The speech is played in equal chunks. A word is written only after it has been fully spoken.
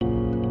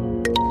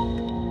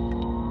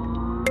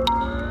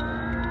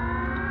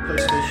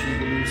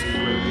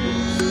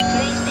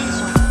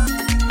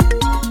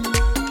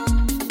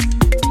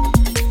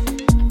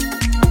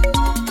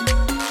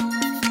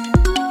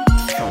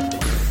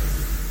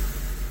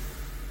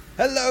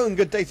Hello and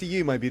good day to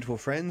you, my beautiful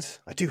friends.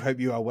 I do hope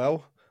you are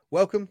well.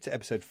 Welcome to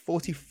episode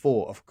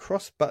 44 of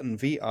CrossButton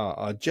VR,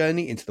 our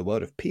journey into the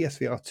world of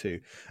PSVR2,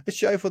 a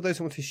show for those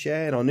who want to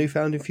share in our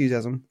newfound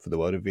enthusiasm for the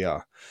world of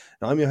VR.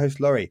 Now, I'm your host,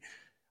 Laurie,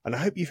 and I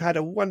hope you've had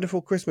a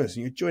wonderful Christmas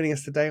and you're joining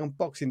us today on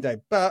Boxing Day.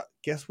 But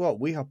guess what?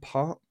 We are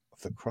part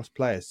of the Cross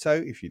Players. So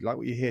if you like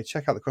what you hear,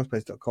 check out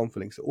thecrossplayers.com for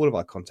links to all of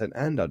our content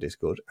and our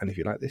Discord. And if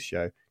you like this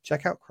show,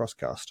 check out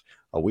Crosscast,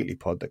 our weekly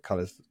pod that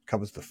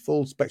covers the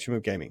full spectrum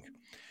of gaming.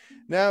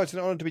 Now, it's an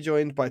honour to be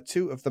joined by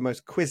two of the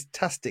most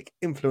quiztastic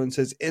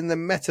influencers in the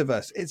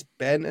metaverse. It's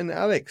Ben and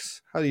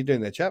Alex. How are you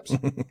doing there, chaps?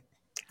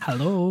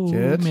 Hello.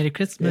 Good. Merry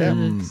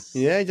Christmas.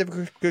 Yeah, did you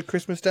have a good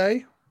Christmas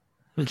day?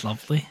 It was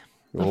lovely.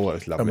 Oh, it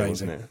was lovely,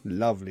 Amazing. wasn't it?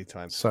 Lovely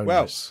time. So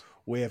well, nice.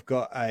 we have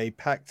got a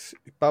packed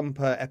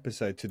bumper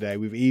episode today.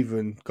 We've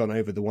even gone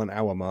over the 1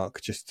 hour mark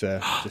just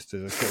as a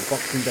sort of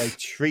Boxing Day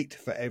treat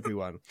for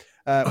everyone.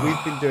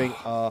 We've been doing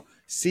our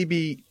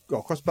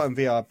CrossButton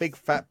VR Big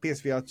Fat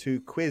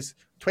PSVR2 Quiz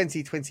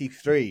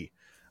 2023.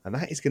 And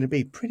that is going to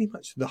be pretty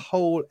much the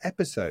whole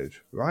episode,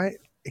 right?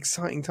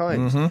 Exciting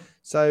times. Mm-hmm.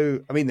 So,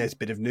 I mean, there's a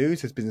bit of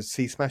news. There's been a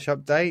C-Smash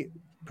update.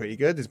 Pretty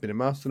good. There's been a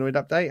Masternoid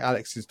update.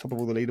 Alex is top of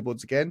all the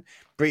leaderboards again.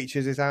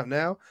 Breaches is out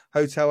now.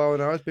 Hotel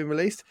O&R has been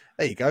released.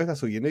 There you go.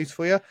 That's all your news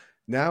for you.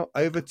 Now,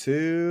 over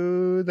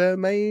to the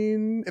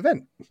main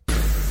event.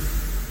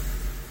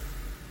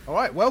 All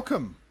right,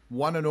 welcome,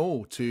 one and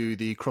all, to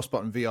the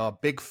CrossButton VR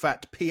Big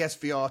Fat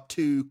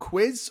PSVR2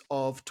 Quiz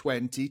of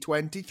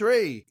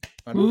 2023.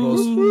 And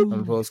applause. And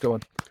applause, go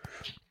on.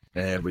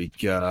 There we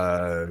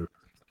go.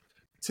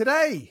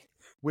 Today,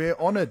 we're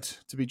honoured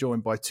to be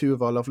joined by two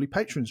of our lovely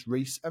patrons,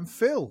 Reese and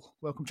Phil.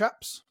 Welcome,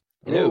 chaps.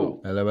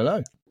 Hello. Hello,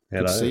 hello.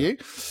 Hello. Good to see you.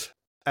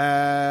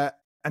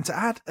 And to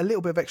add a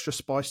little bit of extra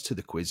spice to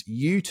the quiz,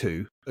 you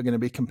two are going to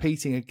be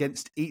competing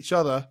against each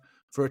other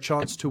for a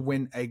chance to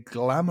win a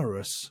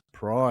glamorous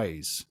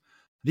prize.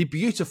 The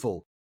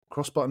beautiful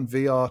CrossButton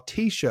VR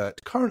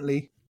t-shirt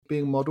currently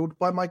being modelled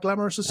by my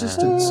glamorous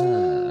assistants,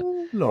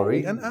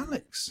 Laurie and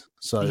Alex.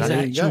 So These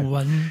there you go. actual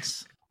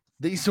ones.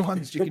 These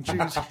ones you can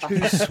choose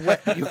whose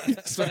sweat you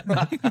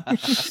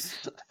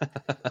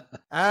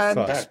And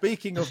Fuck.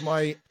 speaking of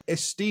my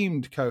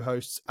esteemed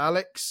co-hosts,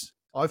 Alex,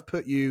 I've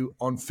put you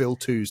on Phil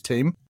 2's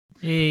team,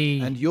 Hey.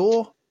 and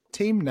your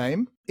team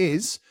name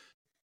is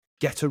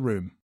Get a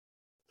Room.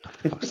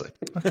 Okay.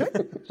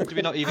 Can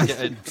we not even get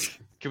in?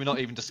 Can we not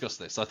even discuss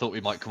this? I thought we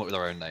might come up with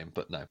our own name,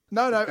 but no.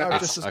 No, Okay.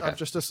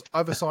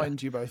 I've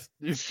assigned you both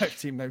your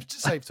team names to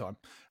save time.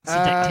 It's a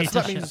So that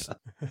dictatorship.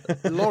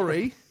 means,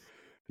 Laurie,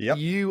 Yep.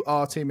 you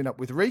are teaming up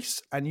with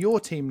Reese, and your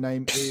team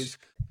name is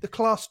The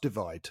Class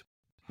Divide.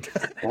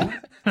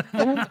 What?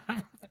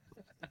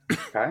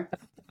 Okay.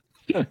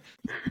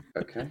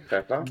 Okay,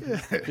 fair play.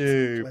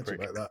 You Glad you prick.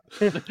 like that.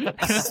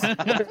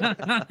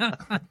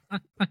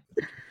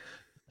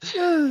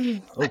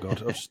 Oh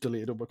God, I've just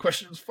deleted all my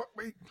questions. Fuck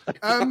me.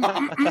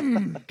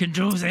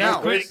 Control Z,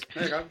 Now, quick.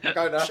 There you go.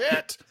 Go now.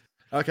 Shit.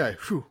 Okay,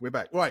 we're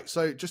back. Right,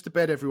 so just to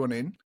bed everyone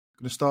in, I'm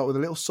going to start with a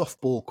little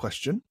softball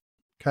question.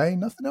 Okay,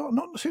 not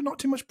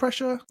too much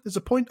pressure. There's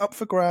a point up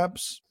for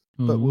grabs,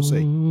 but we'll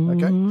see.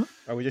 Okay.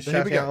 Are we just So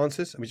here we shouting out go.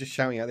 answers? Are we just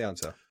shouting out the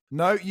answer?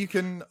 No, you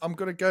can. I'm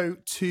going to go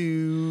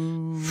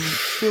to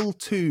Phil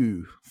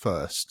 2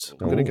 first.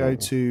 I'm going to go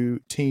to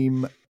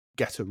Team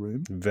Get a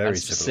Room. Very And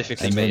civilized.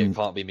 specifically And me, then- it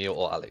can't be me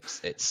or Alex.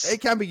 It's It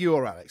can be you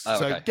or Alex. Oh,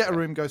 so okay, Get a okay.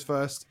 Room goes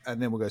first,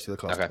 and then we'll go to the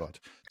class Okay. divide.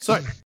 So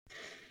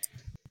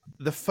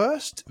the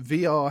first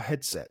VR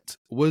headset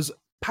was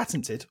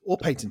patented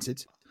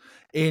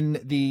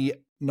in the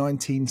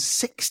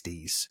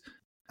 1960s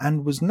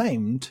and was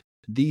named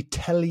the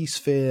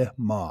Telesphere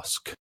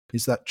Mask.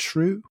 Is that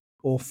true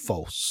or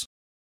false?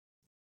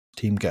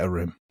 Team Get a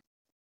Room.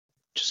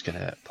 just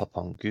gonna pop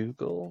on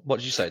Google. What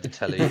did you say? The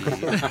telly.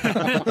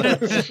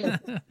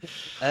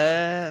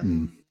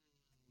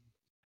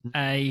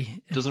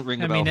 Doesn't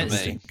ring a I bell mean, for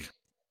it's- me.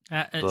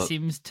 It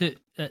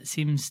But-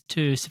 seems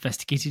too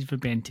sophisticated for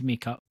Ben to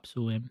make up.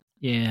 So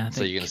yeah. I So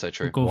think you're gonna say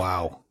true? We'll go,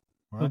 Wow.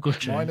 We'll go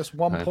true. Minus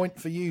 1 No. point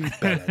for you,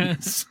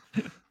 Bennett.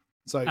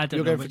 So I don't you're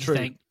know going what for you true.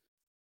 think.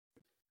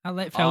 I'll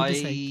let Phil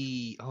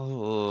decide.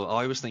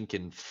 I was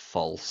thinking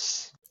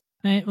false.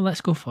 Right, well,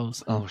 let's go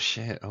false. Oh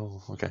shit.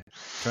 Oh, okay.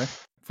 Okay.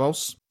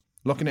 False.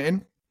 Locking it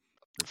in.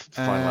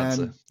 Final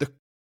answer.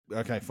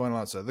 Okay, final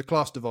answer. The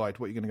class divide,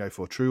 what are you going to go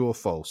for? True or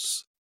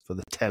false for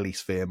the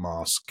Telesphere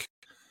Mask?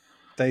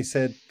 They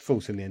said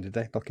false in the end, did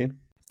they? Lock in.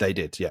 They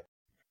did, yeah.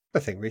 I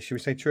think, Reece, should we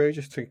say true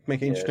just to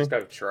make it Yeah, interesting?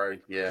 let's go true.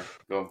 Yeah,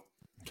 go on.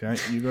 Okay,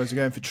 you guys are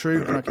going for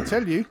true, and I can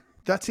tell you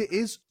that it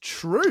is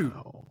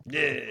true.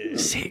 Yeah.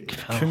 Sick.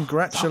 Phil.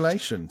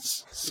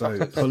 Congratulations.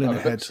 So pulling I'll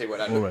ahead see what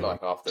that already.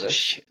 looks like after It's a this.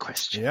 shit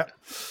question. Yeah.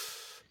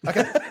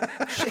 Okay.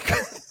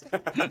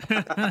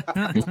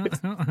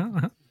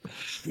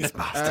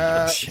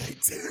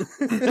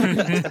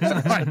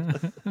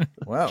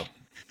 Well,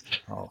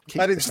 I'll keep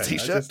That is this fair,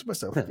 t-shirt just- to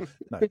myself.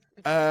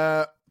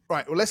 No.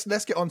 Right, well,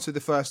 let's get on to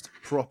the first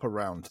proper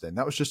round then.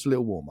 That was just a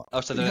little warm-up.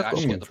 Oh, so they don't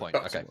actually get the point.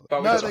 Okay.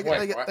 But we No, got they the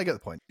point, get, right? they get the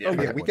point. Yeah. Oh,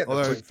 They yeah, we get the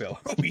Although, point, Phil.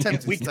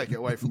 tempted to take it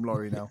away from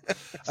Laurie now.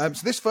 So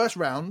this first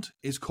round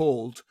is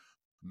called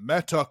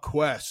Meta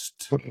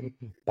Quest.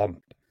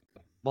 Bump.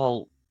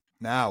 Well,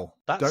 Now,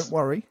 That's- don't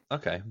worry.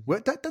 okay.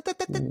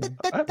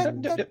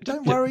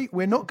 Don't worry.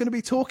 We're not going to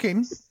be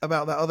talking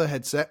about that other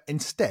headset.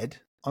 Instead,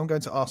 I'm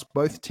going to ask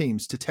both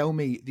teams to tell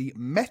me the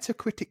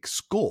Metacritic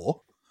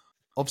score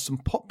of some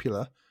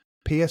popular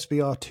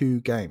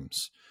PSVR2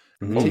 games.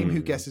 The team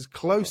who guesses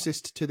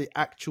closest to the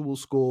actual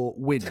score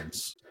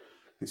wins.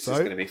 This So- is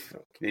going to be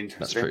fucking That's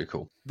interesting. pretty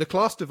cool. The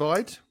class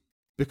divide,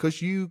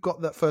 because you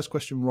got that first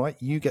question right,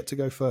 you get to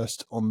go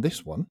first on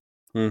this one.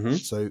 Mm-hmm.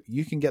 So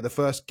you can get the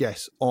first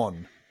guess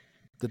on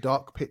the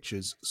Dark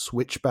Pictures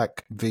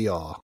Switchback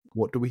VR.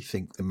 What do we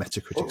think the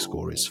Metacritic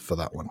score is for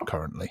that one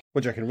currently?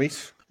 What do you reckon,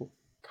 Reese?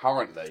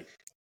 Currently,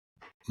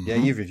 Yeah,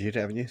 you've reviewed it,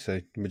 haven't you? So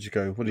we'll just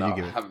go. What did no, you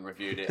give I it? haven't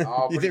reviewed it. I'll You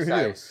probably didn't say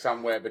review it? it's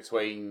somewhere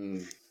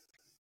between.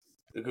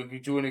 Do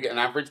you want to get an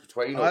average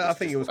between? Or I just-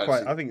 think it was just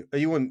quite. I think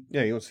you want.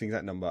 Yeah, you want to see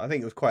that number. I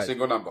think it was quite.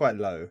 Single number. Quite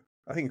low.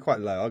 I think quite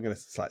low. I'm gonna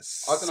like.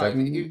 I don't know.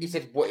 seven. You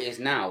said what it is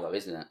now, though,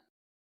 isn't it?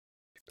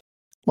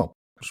 Well,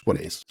 that's what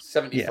it is.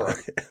 73.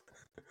 Yeah.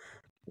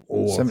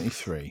 Or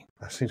 73.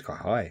 that seems quite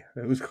high.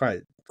 It was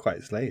quite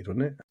slayed,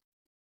 wasn't it?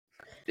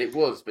 It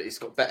was, but it's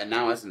got better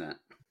now, hasn't it?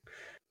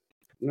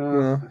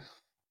 No.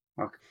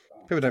 Okay.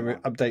 People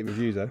don't update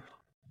reviews though.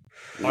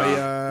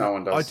 No, no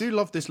one does. I do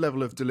love this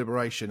level of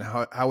deliberation.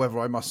 However,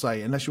 I must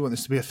say, unless you want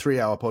this to be a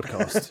 3-hour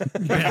podcast.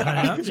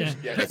 Yeah.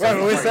 Yeah, Well,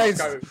 so we're saying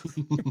go.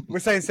 we're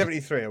saying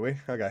 73, are we?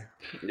 Okay.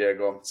 Yeah,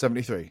 go on.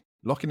 73.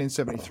 Locking in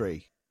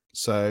 73.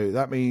 So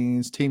that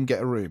means team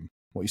get a room.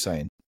 What are you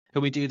saying?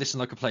 Can we do this in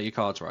like a play your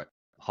cards right?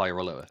 Higher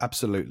or lower?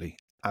 Absolutely.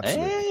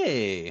 Absolutely.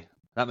 Hey!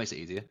 That makes it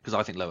easier, because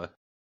I think lower.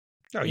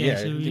 Oh Yeah, yeah.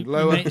 so you think we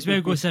lower. might as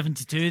well go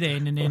 72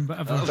 then, and then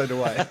whatever. So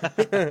do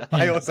I.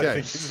 I also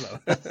Okay. think it's lower.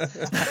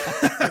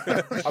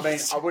 I mean,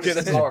 I would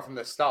have said lower from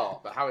the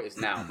start, but how it is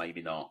now,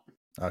 maybe not.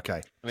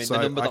 Okay. I mean, so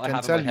the number that I can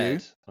have tell in my you.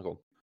 head. Oh, go on.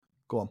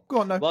 Go on. Go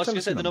on. No. Well, I was tell going to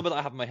us say your the number that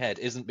I have in my head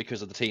isn't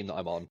because of the team that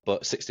I'm on,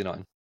 but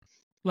 69.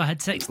 Well, I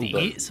had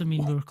 68, so I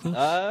mean, we were close.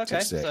 Okay,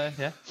 66. so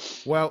yeah.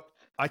 Well,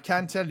 I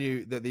can tell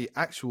you that the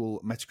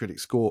actual Metacritic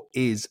score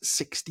is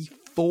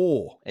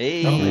 64.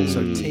 Hey.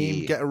 So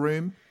team get a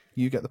room.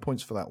 You get the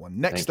points for that one.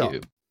 Next Thank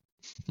up,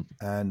 you.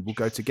 and we'll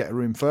go to get a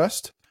room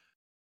first.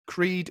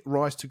 Creed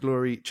Rise to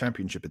Glory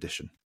Championship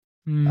Edition.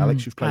 Mm,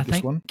 Alex, you've played I this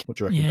think- one. What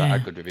do you reckon? That Yeah.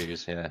 had good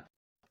reviews, yeah.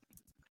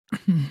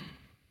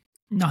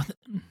 Nothing.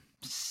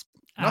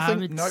 I Nothing.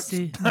 would Nope.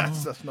 say, no.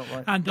 That's not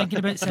right. I'm thinking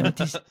about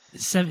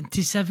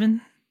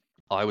 77,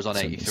 I was on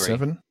 83,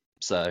 77.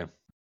 so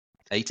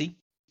 80?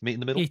 Meet in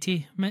the middle?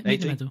 80, meet 80?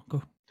 the middle,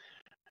 go.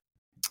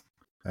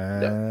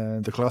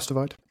 And the class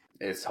divide.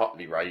 It's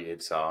hotly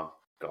rated, so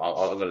I'm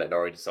going to let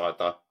Laurie decide,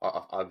 though.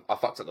 I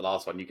fucked up the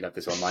last one. You can have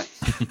this one, mate.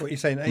 What are you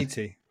saying?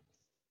 80.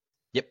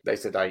 They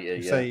said 80, We'll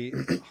yeah. say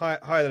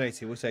higher than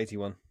 80. We'll say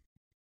 81.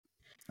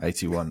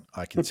 81.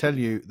 I can tell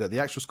you that the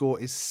actual score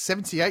is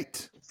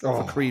 78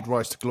 Oh. for Creed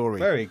Rise to Glory.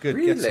 Very good.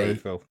 Really? Get so,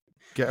 Phil.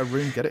 Get a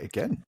room, get it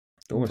again.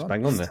 Almost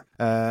bang on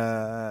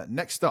there.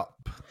 Next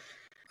up,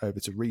 over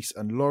to Reese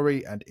and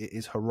Laurie, and it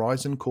is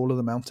Horizon Call of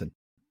the Mountain.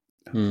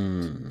 I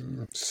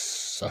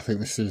think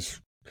this is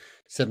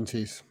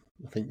 70s.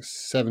 I think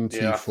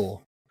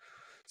 74.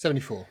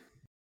 74.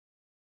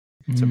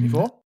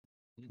 74?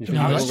 You think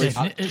No, you've it's got Reese?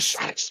 definitely,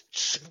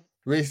 it's,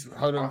 Reese,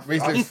 hold on.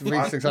 Reese I've-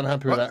 looks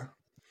unhappy with that.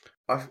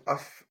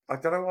 I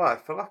don't know why. I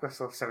feel like I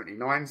saw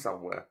 79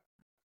 somewhere.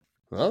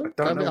 Well, don't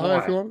go a bit know higher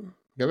why. if you want.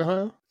 Go a bit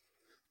higher.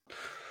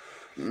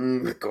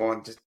 Go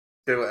on, just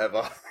do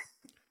whatever.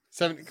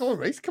 70. Come on,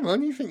 Reese. Come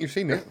on. You think you've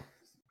seen it?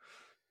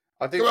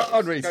 I do. Come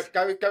on, Reese.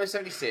 Go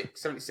 76.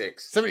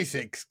 76.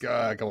 76.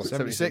 Go on.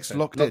 76,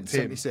 locked in.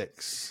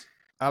 76.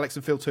 Alex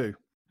and Phil, too.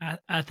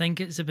 I think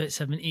it's about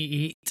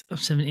 78 or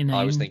 79.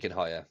 I was thinking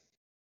higher.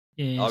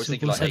 Yeah, I was so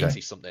thinking we'll like say-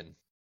 80 something.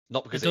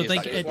 Not I because don't it is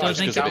think that it, good, I just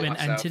think because it of it.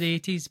 went into the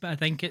 80s, but I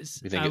think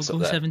it's. You think I'll it's go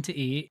up there?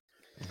 78.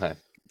 Okay,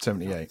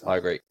 78. I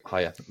agree.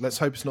 Higher. Let's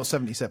hope it's not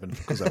 77,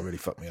 because that really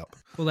fucked me up.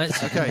 Well,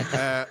 let's. Okay.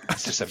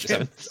 It's just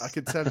 77. I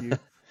can tell you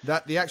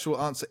that the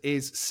actual answer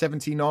is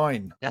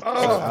 79. Yeah.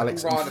 Oh,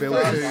 Alex and right, Phil,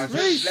 right, too. right.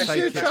 Reese, Let's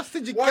you take it.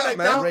 trusted your Why gut, let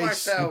man. down Reese.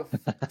 myself?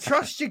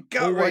 Trust your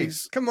gut, Always.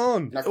 Reese. Come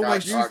on. Okay,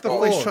 Always use right, the go on.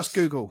 force. Always trust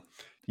Google.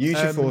 Use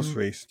your Um, force,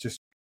 Reese.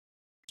 Just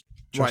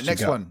Right, trust your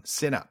next gut. one.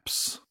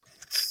 Synapse.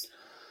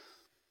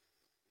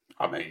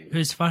 I mean,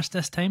 Who's first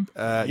this time?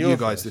 You You're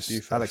guys, first, this you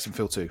first. Alex and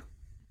Phil, too.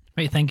 What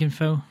are you thinking,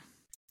 Phil?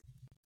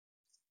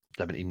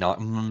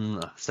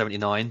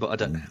 79, but I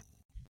don't.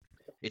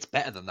 It's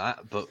better than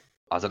that, but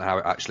I don't know how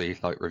it actually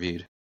like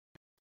reviewed.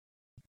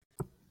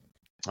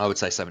 I would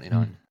say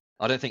 79.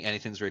 I don't think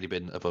anything's really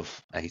been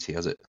above 80,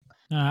 has it?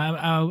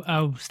 No,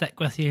 I'll stick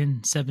with you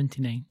in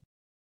 79.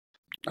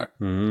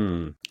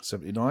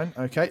 79.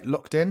 Okay,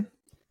 locked in.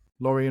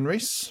 Laurie and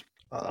Reese.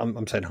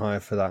 I'm saying higher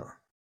for that.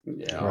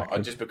 yeah,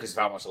 just because of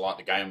how much I like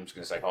the game, I'm just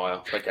going to say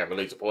higher. They can't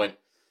lose a point.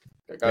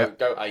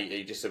 Go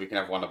 80 just so we can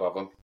have one above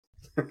them.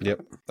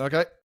 Yep.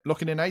 Okay,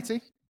 locking in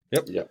 80.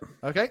 Yep.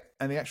 Okay,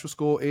 and the actual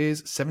score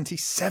is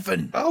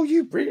 77. Oh,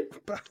 you Really?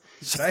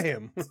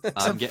 damn.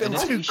 I'm getting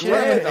Phil it. 2 Yeah.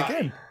 grabbing it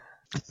again.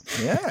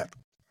 Yeah.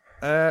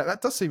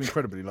 That does seem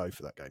incredibly low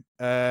for that game.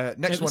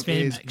 Next it was one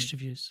very is mixed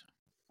reviews.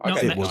 I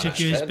Not gave it mixed was.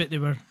 reviews, 10. but they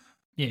were.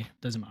 Yeah,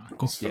 doesn't matter.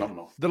 Go. It's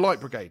phenomenal. The Light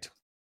Brigade.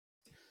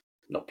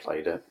 Not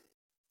played it.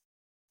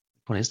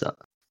 What is that?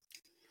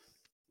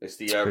 It's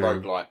the True.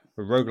 roguelike.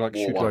 A roguelike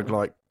War shooter. one.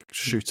 Roguelike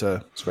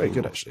shooter. It's very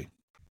good, actually.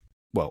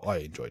 Well, I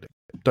enjoyed it.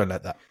 Don't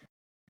let that.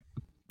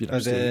 You know,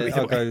 Is steer you it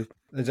either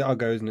way.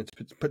 Argo, isn't it?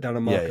 To put down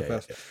a marker Yeah.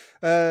 first.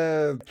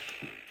 I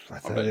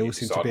bet thought they all you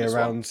seem to decide be this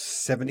around one.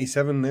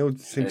 77. They all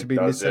seem to It be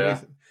does, mid 70s.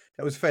 yeah.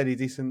 That was fairly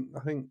decent, I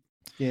think.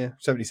 Yeah,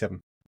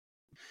 77.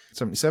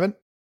 77.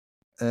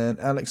 And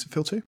Alex and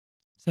Phil 2.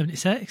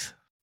 76.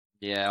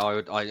 Yeah, I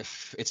would.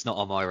 It's not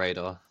on my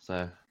radar,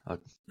 so that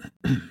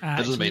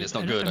doesn't mean it's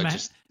not good.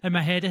 In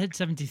my head, I had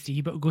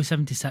 73, but I'll go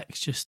 76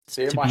 just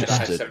See, in to my be head I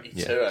had fair.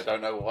 72. I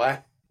don't know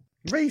why.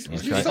 Reese, Okay.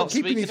 you stop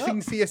keeping these Speaking up.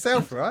 things to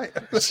yourself, right?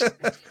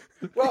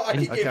 Well, I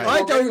keep Okay. getting it I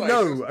wrong don't anyway,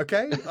 know,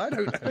 okay? I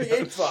don't Me know.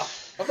 either.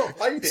 I've not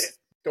played it.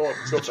 Go on.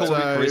 The tall So-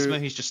 charisma.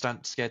 He's just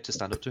scared to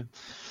stand up to him.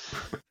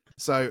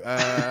 So,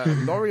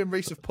 Laurie and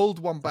Reese have pulled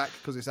one back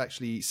because it's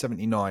actually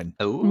 79.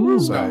 Oh,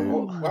 So,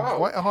 Oh, wow.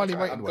 quite a highly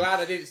Okay, rated I'm one. glad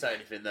I didn't say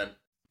anything then.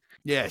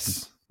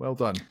 Yes. Well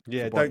done.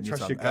 Yeah, for don't biting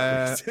trust your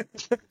tongue.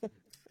 gut.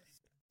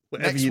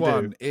 Whatever Next you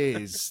one do.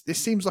 is, this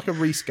seems like a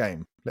Reese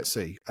game. Let's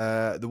see.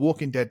 The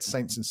Walking Dead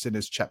Saints and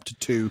Sinners Chapter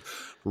 2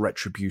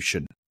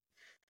 Retribution.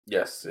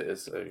 Yes, it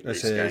is.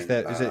 Is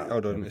it,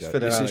 hold There on, we it's go.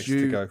 Phil and This Alex is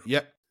you. to go.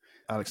 Yep.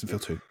 Alex and Phil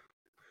 2.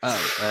 What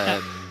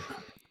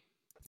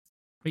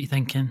are you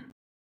thinking?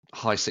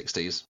 high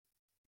 60s.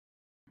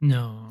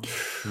 No,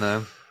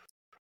 No,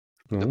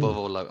 Ooh. above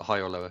or low, high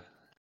or lower.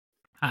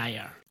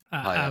 higher.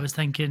 I Higher. was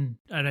thinking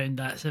around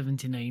that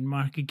 79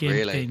 mark again,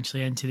 Really?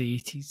 potentially into the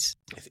 80s.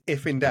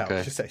 If in doubt,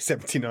 Okay. just say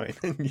 79.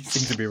 You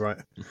seem to be right.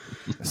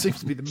 It seems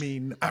to be the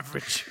mean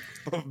average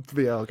of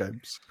VR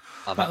games.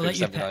 I'm But happy let with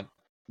you 79.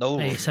 No,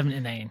 Hey,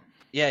 79.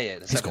 yeah,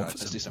 gone 79. for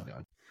Let's do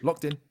 79.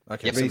 Locked in.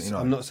 Okay, Yep. Reese,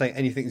 79. I'm not saying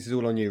anything. This is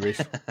all on you,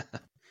 Reese.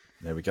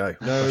 There we go.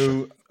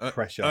 No Pressure.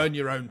 pressure. Earn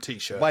your own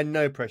t-shirt. By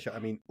no pressure, I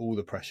mean all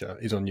the pressure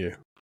is on you.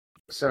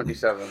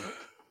 77.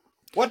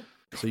 What?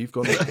 So you've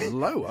gone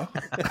lower.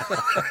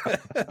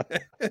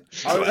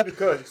 Only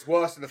because it's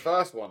worse than the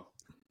first one.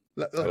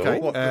 Okay,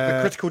 What, the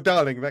critical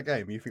darling of that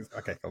game? You think?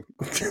 Okay, cool.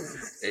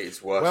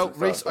 It's worse Well, than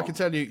the Reese, first I one. can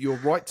tell you, you're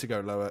right to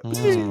go lower.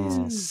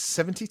 Mm. It's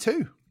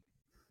 72.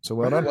 So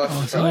well done. Worse Oh,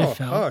 than sorry, the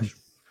Phil. harsh.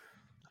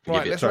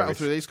 Right, it let's sorry. rattle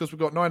through these because we've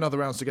got 9 other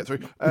rounds to get through.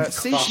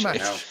 C Fucking Smash.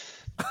 hell.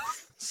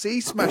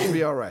 C Smash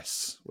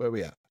VRS. Where are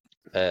we at?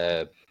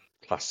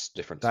 Class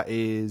difference. That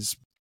is,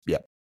 yeah,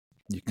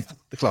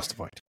 the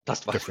classified.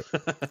 That's fine.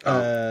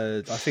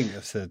 I think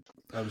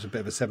that was a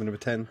bit of a 7 out of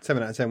 10.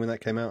 7 out of 10 when that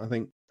came out. I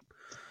think.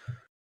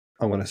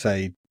 I'm going to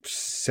say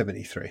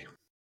 73.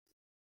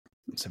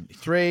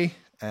 73.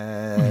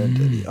 And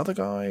the other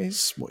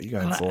guys, what are you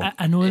going Well, for?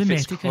 I know If the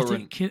it's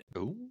Metacritic.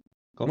 Ooh,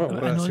 Well, I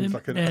that know seems the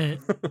like an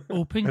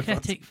open advance.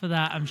 critic for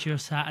that, I'm sure,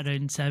 sat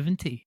around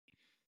 70.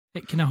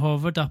 It kind of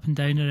hovered up and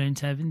down around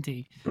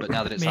 70. but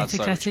now that it's had so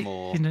much Metacritic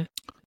more kind of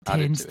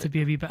added tends to to it.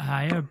 be a wee bit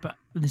higher, but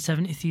the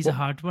 73 is a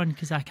hard one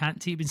because I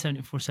can't see it being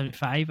 74,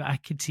 75. I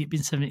could see it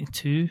being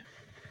 72.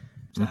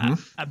 So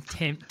I'm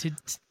tempted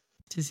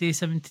to say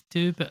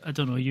 72, but I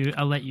don't know.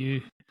 I'll let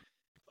you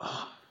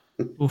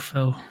go,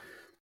 Phil.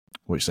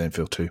 What are you saying,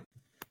 Phil? 2?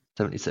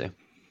 72.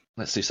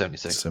 Let's do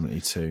 72.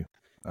 72.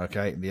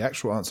 Okay, the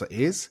actual answer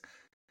is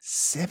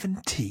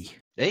 70.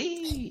 Hey!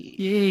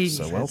 Yay.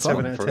 So well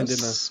 7 done. out of for 10, us.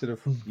 didn't I? Sort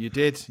of. You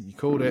did. You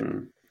called it.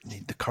 Mm.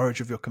 Need the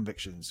courage of your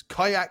convictions.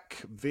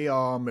 Kayak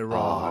VR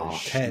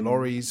Mirage. 10.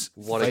 Laurie,'s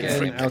What a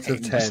favourite game. out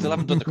of game. 10. I still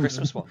haven't done the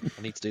Christmas one.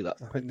 I need to do that.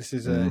 I think this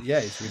is Mm.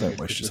 it's really Don't good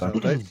waste your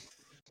Christmas time. update.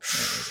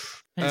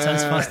 It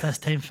sounds fast this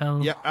time,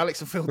 Phil. Yeah,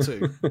 Alex and Phil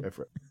too. Go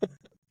for it.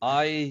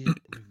 I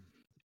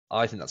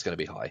think that's going to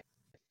be high.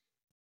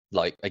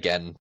 Like,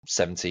 again,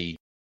 78,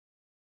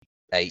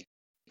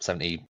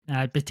 70,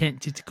 I'd be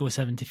tempted to go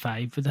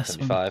 75 with this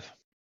one. 75.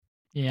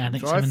 Yeah, I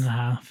think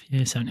 75? 7.5.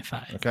 Yeah,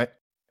 75. Okay.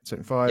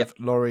 75, Yep.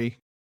 Laurie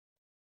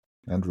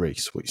and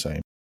Reese. What are you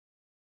saying?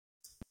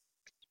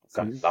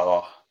 Okay,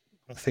 lower.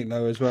 I think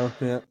low as well.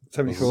 Yeah,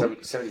 74.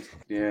 70,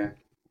 yeah.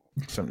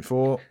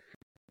 74.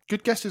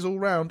 Good guesses all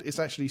round. It's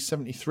actually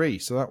 73.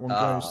 So that one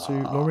goes to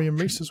Ah. Laurie and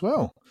Reese as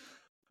well.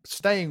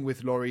 Staying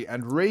with Laurie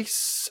and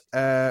Reese,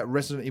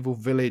 Resident Evil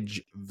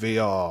Village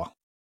VR.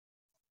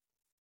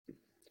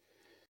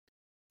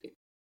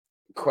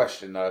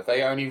 Question though, if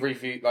they only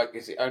review, like,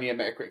 is it only a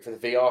Metacritic for the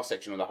VR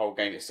section or the whole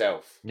game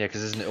itself? Yeah,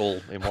 because isn't it all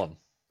in one?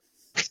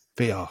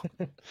 VR.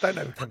 Don't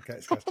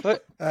overcomplicate this.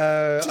 But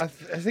I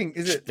think,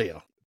 is it?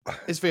 VR.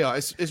 It's VR.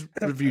 It's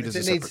reviewed as a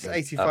It separate needs game.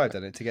 85, Okay.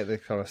 doesn't it, to get the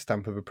kind of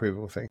stamp of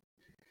approval thing?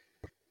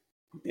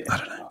 Yeah. I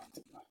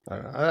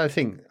don't know. I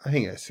think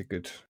it's a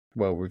good,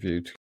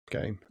 well-reviewed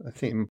game. I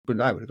think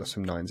I would have got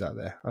some 9s out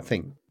there. I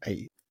think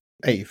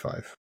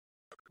 85.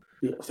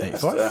 Yeah, I think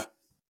that's 85? fair.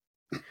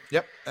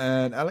 Yep.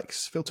 And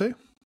Alex, Phil too?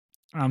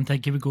 I'm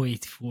thinking we go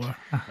 84.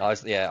 I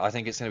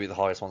think it's going to be the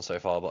highest one so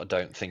far, but I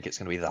don't think it's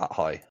going to be that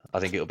high. I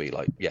think it'll be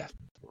like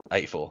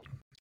 84.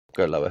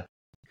 Go lower.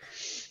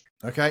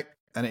 Okay,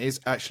 and it is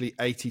actually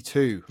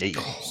 82.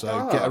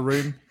 So Get a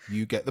Room,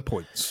 you get the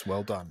points.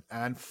 Well done.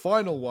 And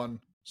final one,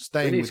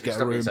 staying with Get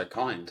a Room. So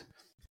kind.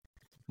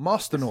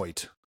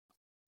 Masternoid.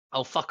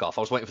 Oh, fuck off!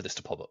 I was waiting for this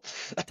to pop up.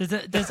 Does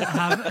it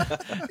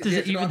have? Does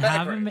it even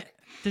have a?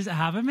 Does it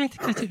have a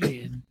Metacritic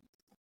rating?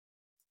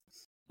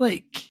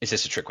 Like, Is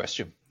this a trick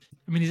question?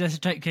 I mean, is this a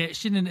trick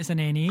question and it's an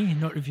NA,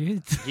 not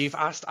reviewed? You've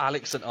asked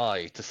Alex and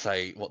I to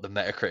say what the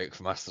Metacritic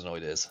for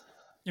Masternoid is.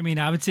 I mean,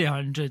 I would say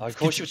 100. Of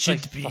course, you would say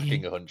should be.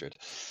 fucking 100.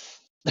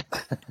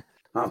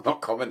 I'm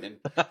not commenting.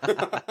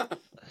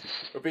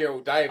 We'll be all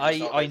day.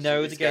 I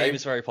know the game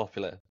is very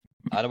popular,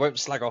 and I won't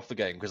slag off the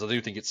game because I do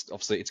think it's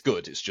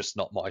good. It's just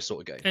not my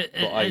sort of game.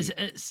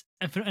 It's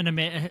in a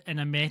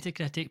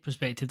Metacritic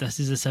perspective, this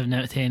is a 7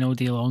 out of 10 all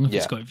day long. If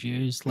it's got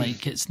views,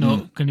 like it's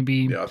not going to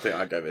be. Yeah, I think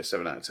I gave it a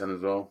 7 out of 10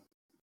 as well.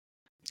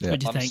 Yeah. What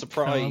do you I'm think?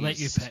 surprised. I'll let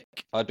you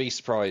pick. I'd be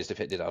surprised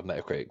if it did have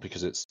Metacritic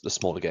because it's a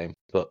smaller game.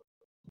 But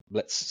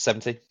let's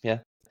 70. Yeah.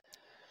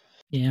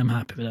 Yeah, I'm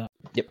happy with that.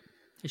 Yep.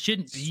 It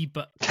shouldn't be,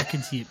 but I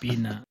can see it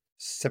being that.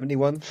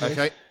 71.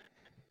 Okay.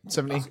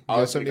 70.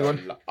 I was going 71.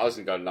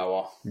 to go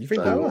lower. You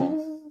think So,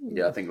 lower?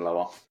 Yeah, I think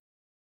lower.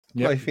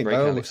 Yeah, you think Break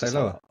lower? We'll Alex say is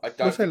lower. I We'll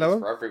don't say think lower.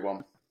 it's for everyone.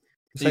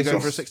 Are you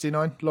going for a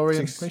 69, Laurie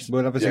and Six, Reece?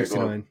 we'll have a Yeah, go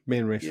 69. Me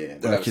and Reece. Yeah,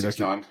 we'll have Okey-dokey.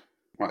 69. Right,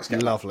 let's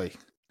get Lovely.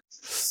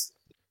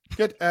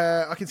 Good.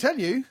 I can tell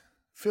you,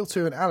 Phil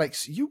 2 and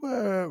Alex, you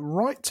were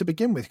right to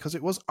begin with because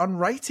it was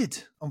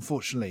unrated,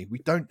 unfortunately. We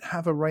don't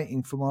have a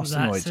rating for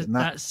Masternoid, and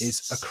that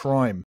is a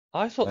crime.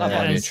 I thought that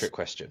might be a Yes. trick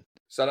question.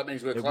 So that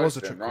means we're It close was a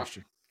then, trick right?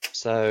 question.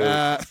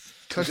 So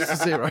Close to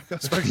 0, I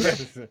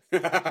suppose.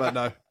 But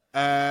no.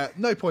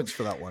 No points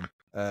for that one.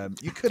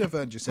 You could have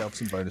earned yourself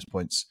some bonus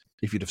points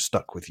if you'd have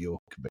stuck with your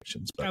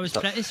convictions. But I was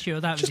pretty sure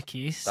that was the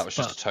case. that was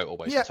just a total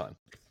waste Yeah. of time.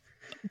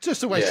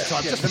 just a waste of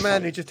time. Yeah, Just the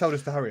man who just told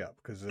us to hurry up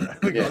because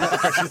we've got a lot of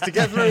questions to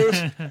get through.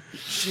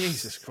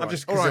 Jesus Christ. I'm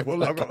just All right,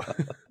 well, I've look, got-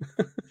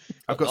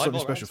 I've got Nine something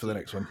more special rounds. for the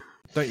next one.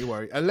 Don't you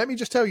worry. Let me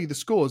just tell you the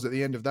scores at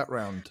the end of that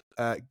round.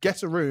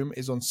 Get a Room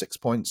is on 6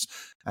 points,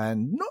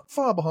 and not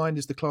far behind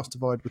is the Class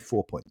Divide with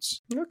 4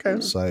 points. Okay.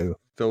 So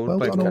So well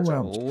done all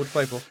round. All to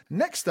play for.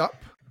 next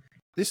up,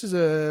 this is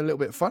a little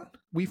bit of fun.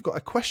 We've got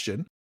a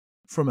question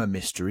from a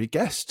mystery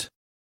guest.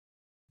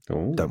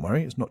 Oh. Don't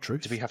worry, it's not true.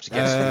 Do we have to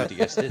guess who the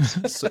guest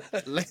is? So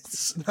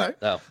let's No.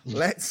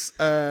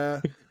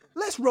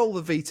 let's roll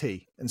the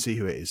VT and see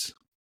who it is.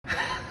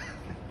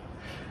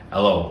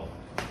 Hello,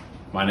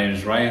 my name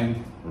is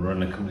Ryan. We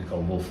run a company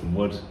called Wolf and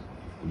Wood.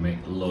 We make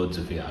loads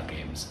of VR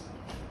games.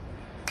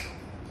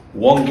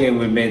 One game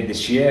we made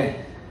this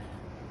year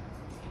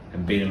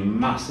and been a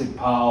massive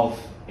part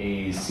of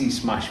is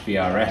C-Smash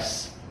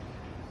VRS,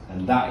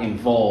 and that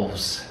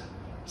involves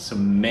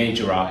some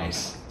major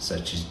artists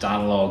such as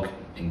Danlog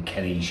and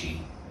Kenichi.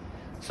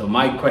 So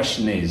my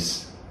question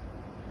is,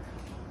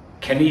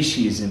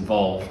 Kenichi is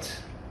involved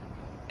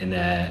in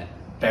a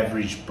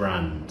beverage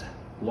brand.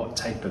 What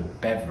type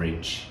of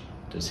beverage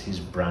does his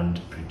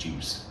brand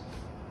produce?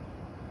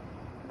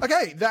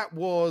 Okay, that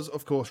was,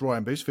 of course,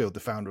 Ryan Boosfield, the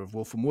founder of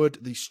Wolf and Wood,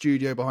 the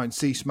studio behind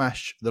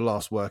C-Smash, The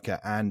Last Worker,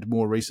 and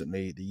more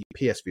recently, the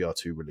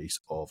PSVR2 release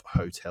of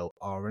Hotel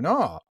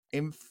R&R.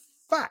 In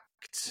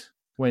fact,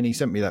 when he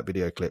sent me that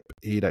video clip,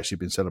 he'd actually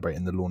been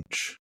celebrating the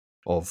launch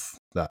of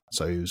that,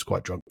 so he was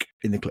quite drunk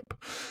in the clip,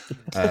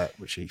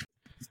 which he...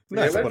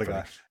 Nice, Yeah, what a funny.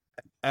 guy.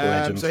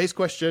 Legend. So his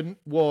question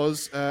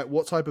was,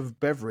 what type of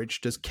beverage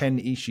does Ken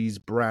Ishii's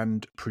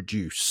brand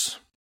produce?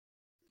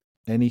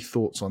 Any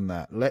thoughts on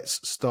that?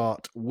 Let's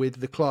start with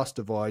the Class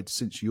Divide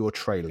since you're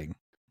trailing.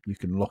 You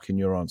can lock in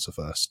your answer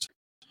first.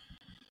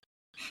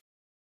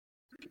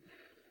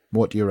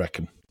 What do you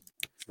reckon?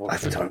 I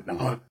don't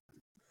know.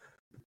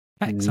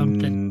 Pick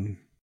something.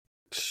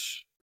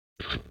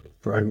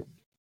 Bro.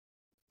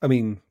 I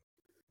mean,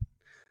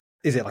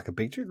 is it like a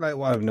big drink? Like,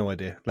 well, I have no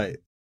idea.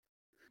 Like,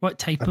 What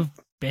type of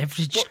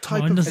beverage? What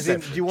type Come on. of as in,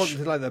 do you want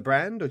like the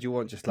brand or do you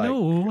want just like?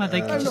 No, I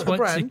think uh, he just not the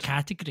wants the brand.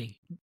 category.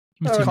 Oh,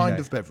 What okay. kind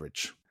of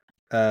beverage?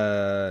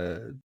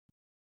 A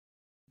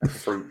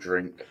fruit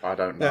drink. I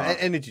don't know.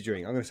 Energy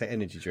drink. I'm going to say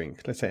energy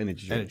drink. Let's say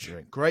energy drink. Energy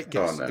drink. Great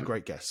Go guess. on, then. A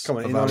great guess. Come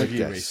on, A in honor valid of you,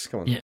 guess. Reece. Come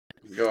on. Yeah.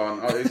 Go on.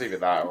 Oh, it's either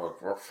that or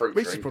a fruit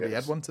Reece has drink. probably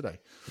It's had one today.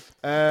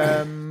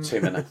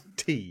 2 minutes.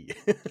 Tea.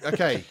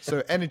 Okay,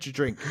 so energy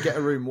drink. Get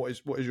a room. What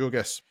is your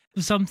guess?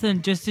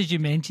 Something, just as you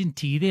mentioned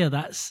tea there,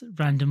 that's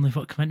randomly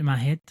what came into my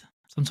head.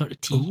 Some sort of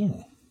tea.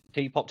 Ooh.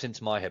 He popped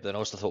into my head, but then I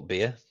also thought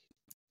beer.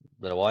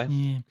 Don't know why.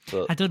 Yeah.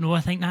 But I don't know. I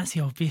think that's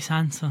the obvious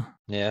answer.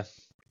 yeah.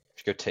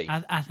 Should go tea.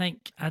 I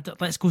think,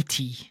 let's go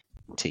tea.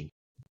 Tea.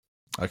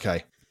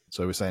 Okay,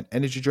 so we're saying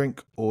energy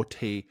drink or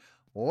tea.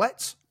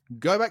 Let's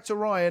go back to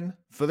Ryan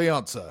for the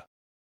answer.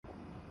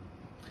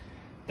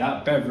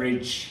 That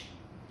beverage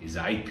is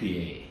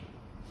IPA.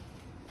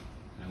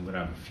 I'm going to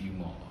have a few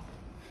more.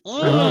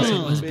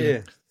 it was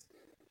Beer.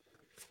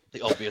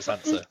 The obvious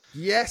answer.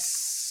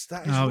 Yes,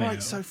 that is Oh, right. yeah.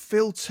 So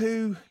Phil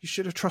 2, you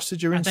should have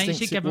trusted your I instincts.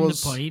 think you should It give him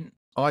was the point.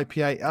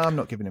 IPA. I'm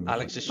not giving him a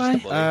Alex point. is just a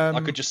bully.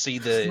 I could just see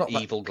the not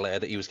that- evil glare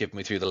that he was giving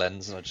me through the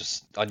lens, and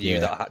I knew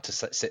that I had to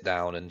sit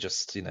down and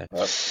just,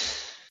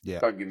 Yeah,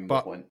 Don't give him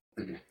but- the point.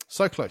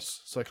 so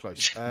close.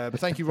 But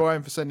thank you,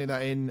 Ryan, for sending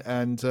that in.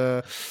 And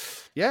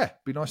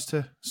be nice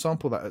to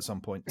sample that at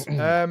some point.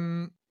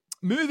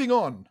 Moving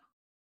on.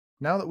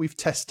 Now that we've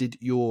tested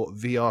your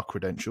VR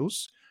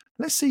credentials,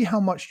 let's see how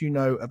much you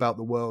know about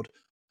the world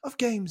of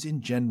games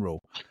in general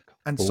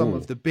and some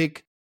of the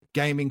big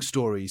gaming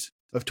stories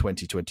of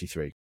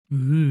 2023.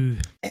 Ooh.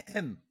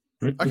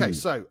 Okay,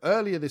 so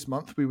earlier this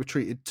month, we were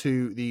treated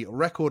to the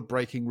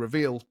record-breaking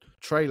reveal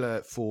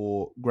trailer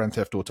for Grand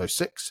Theft Auto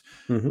 6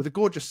 with a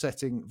gorgeous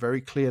setting very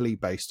clearly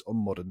based on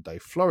modern-day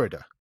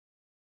Florida.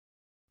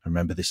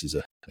 Remember, this is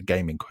a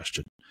gaming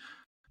question.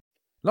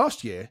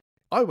 Last year,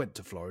 I went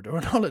to Florida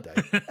on holiday,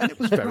 and it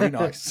was very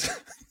nice.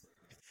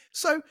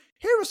 So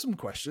here are some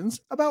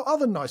questions about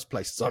other nice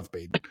places I've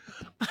been.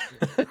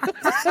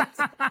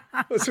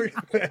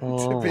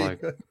 oh my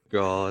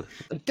god.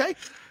 Okay,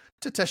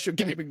 to test your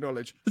gaming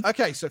knowledge.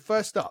 Okay, so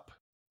first up,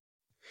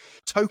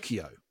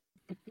 Tokyo.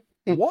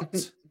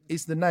 What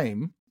is the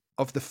name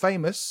of the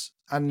famous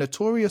and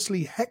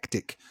notoriously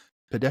hectic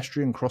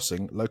pedestrian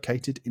crossing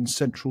located in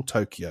central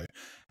Tokyo?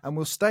 And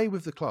we'll stay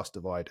with the class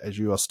divide as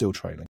you are still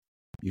trailing.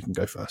 You can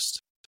go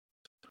first.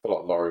 I feel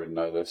like Laurie would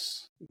know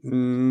this. I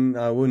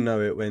wouldn't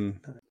know it when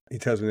he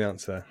tells me the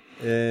answer.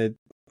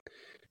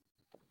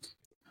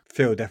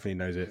 Phil definitely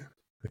knows it.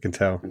 I can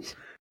tell.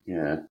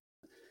 Yeah.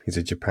 He's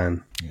a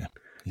Japan. Yeah.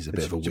 He's a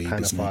bit of a weeb,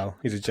 isn't he? Japanophile.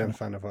 He's a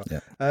Japanophile.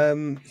 Yeah.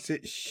 Is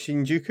it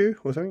Shinjuku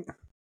or something?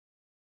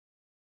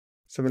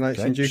 Something like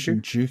Okay,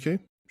 Shinjuku?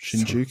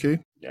 Shinjuku.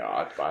 Yeah,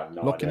 I have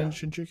no Locking idea. in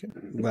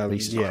Shinjuku? Well,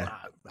 yeah.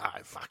 I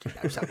fucking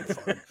know something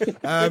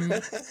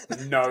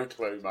fun. No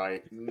clue,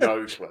 mate.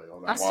 No clue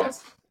on that one.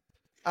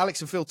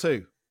 Alex and Phil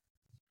too.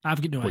 I've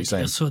got no What are you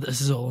saying? idea, so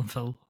this is all on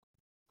Phil.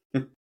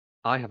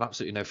 I have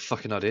absolutely no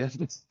fucking idea.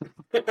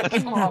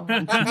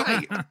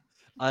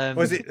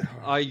 Was it?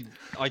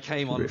 I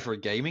came on for a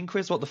gaming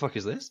quiz. What the fuck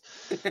is this?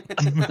 Did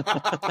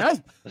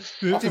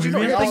you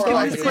not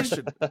realise the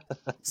question?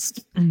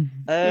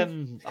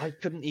 I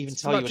couldn't even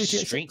It's tell like you a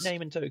GTA street 6.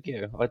 name in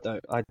Tokyo.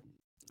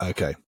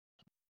 Okay.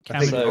 I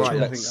think, So, right,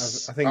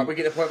 let's- I think Right, we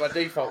get a point by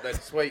default then.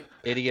 Sweet.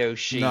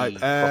 Hideyoshi No,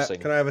 Crossing.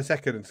 can I have a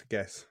second to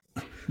guess?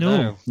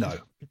 No. No,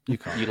 you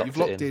can't. You locked You've it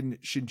locked in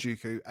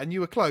Shinjuku, and you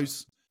were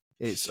close.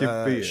 It's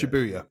Shibuya.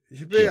 Shibuya.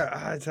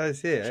 Shibuya. I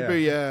see it.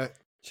 Yeah.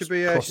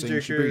 Shibuya. Crossing,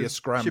 Shinjuku, Shibuya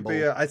Scramble.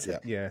 Shibuya. I'd say, Yeah.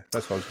 yeah,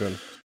 that's what I was going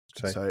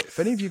to say. So if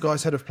any of you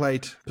guys had have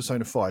played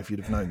Persona 5, you'd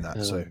have known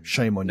that. So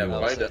shame on you Never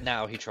all. played it.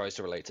 Now he tries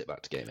to relate it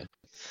back to gaming.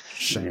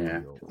 Shame Yeah.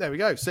 on you all. There we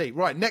go. See,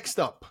 right, next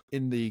up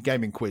in the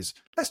gaming quiz,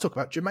 let's talk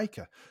about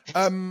Jamaica.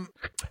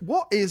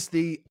 What is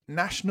the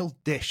national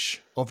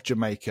dish of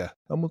Jamaica?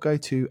 And we'll go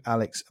to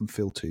Alex and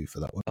Phil too for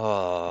that one.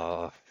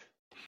 Oh,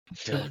 I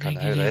feel like I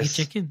know Reggae this.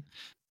 chicken.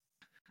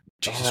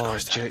 Jesus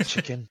Christ. Jerk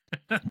chicken.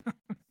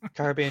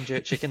 Caribbean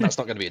jerk chicken. That's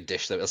not going to be a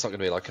dish though. That's not going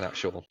to be like an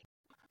actual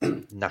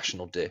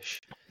national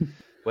dish.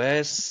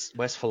 Where's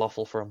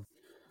falafel from?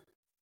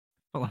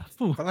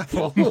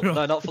 Falafel.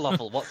 No, not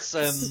falafel. What's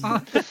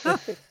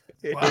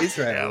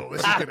Israel.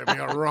 This is going to be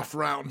a rough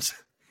round.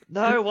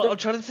 No, what I'm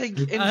trying to think.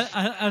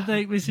 I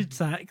think we should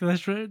sack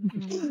this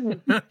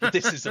round.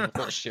 This is a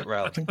bullshit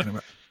round. Thinking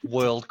about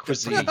World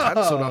cuisine.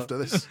 cancelled after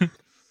this.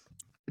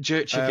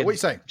 Jerk chicken. What are you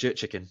saying? Jerk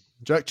chicken.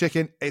 Jerk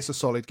chicken, it's a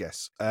solid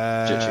guess.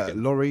 Jerk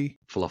chicken. Laurie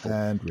Falafel.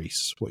 and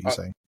Reese, what are you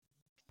saying?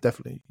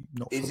 Definitely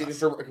not. Is for it that.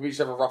 just can we just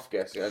have a rough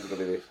guess? Yeah, got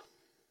to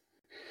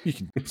You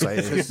can say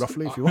it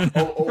roughly if you want.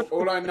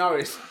 all I know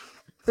is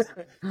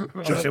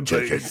Jerk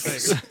chicken.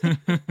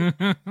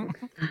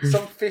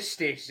 some fish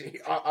dish.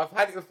 I've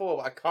had it before,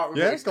 but I can't remember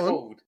Yeah, what it's go on.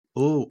 called.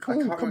 Oh, I can't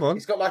come remember. on.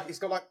 It's got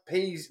like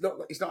peas.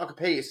 It's not like a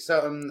pea. It's a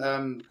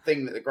certain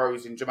thing that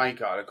grows in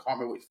Jamaica. I can't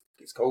remember what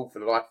it's called for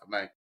the life of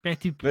me.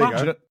 Betty There you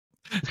Pop. go.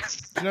 Do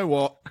you know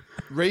what,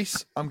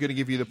 Reese? I'm going to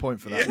give you the point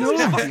for that. No,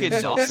 It's fucking Aki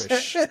and not.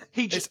 saltfish.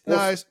 He just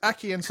It's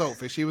Aki and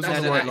saltfish. He was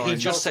on the right he line.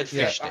 just said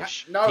Yeah. fish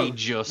dish. No, he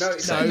just no,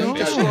 it's said No, no,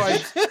 fish it's no.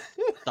 dish. right.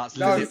 That's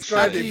No, You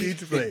described it literally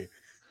beautifully.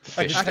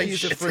 fish Aki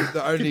dish. is a fruit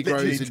that only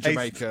grows in Literally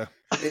Jamaica.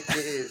 It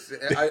is.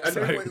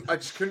 I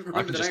just couldn't I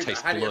remember can the just name.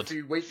 taste I had it a blood.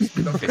 few weeks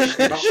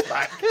months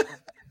back.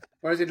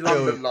 When I was in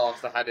London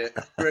last, I had it.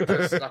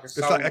 It's like a It's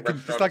soul like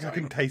restaurant. I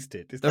can taste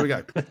it. It's There we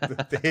go.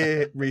 To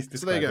hear Reese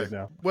So there you describe it go.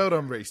 now. Well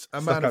done, Reese.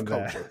 A Stuck man of on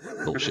there.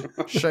 culture.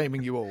 Bullshit.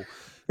 Shaming you all.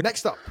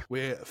 Next up,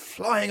 we're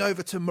flying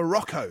over to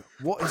Morocco.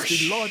 What is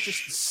the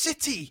largest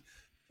city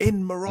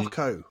in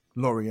Morocco,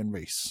 Laurie and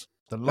Reese?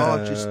 The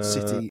largest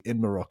city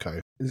in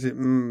Morocco. Is it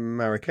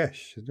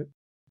Marrakesh? Is it?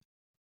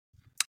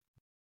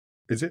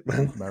 Is it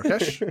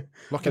Marrakesh?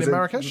 Locking Is in it-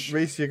 Marrakesh?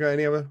 Reese, you got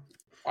any other?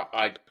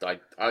 I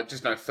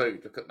just know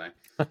food. Look at me.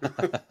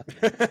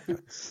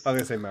 I'm going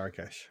to say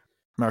Marrakesh.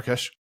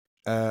 Marrakesh.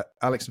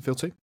 Alex and Phil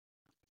too?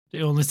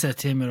 The only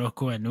city in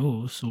Morocco I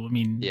know, so I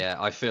mean... Yeah,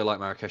 I feel like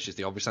Marrakesh is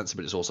the obvious answer,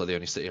 but it's also the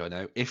only city I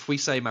know. If we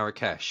say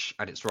Marrakesh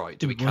and it's right,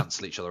 do we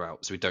cancel each other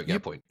out so we don't get a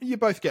point? You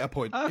both get a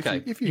point.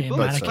 Okay. If you Yeah,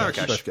 both say it,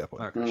 Marrakesh. you both get a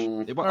point.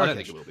 Marrakesh. I don't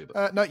think it will be,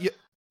 but No,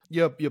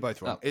 you're both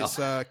wrong. Oh, It's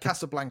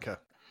Casablanca.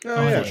 Oh,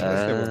 yeah. yeah.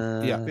 That's the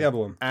one. Yeah. The other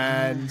one.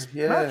 And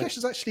Yeah. Marrakesh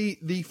is actually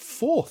the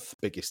 4th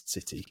biggest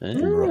city in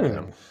Oh.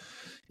 Morocco.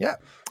 Yeah.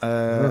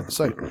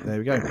 So there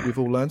we go. We've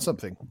all learned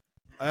something.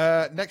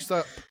 Next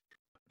up,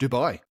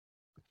 Dubai.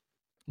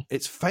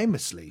 It's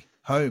famously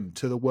home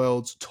to the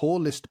world's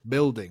tallest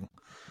building.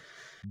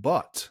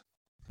 But,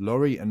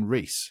 Laurie and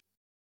Reese,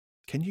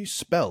 can you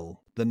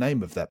spell the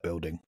name of that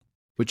building?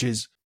 Which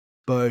is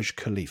Burj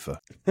Khalifa.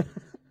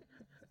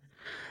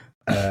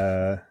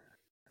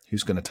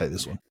 Who's going to take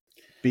this one?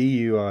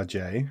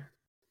 BURJ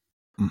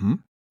Mm-hmm.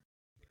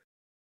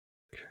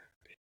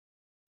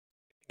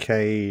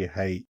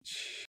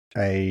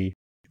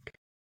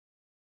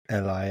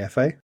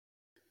 KHALIFA.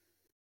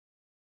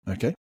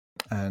 Okay.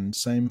 And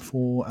same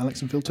for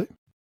Alex and Phil too.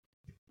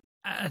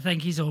 I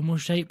think he's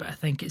almost right, but I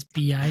think it's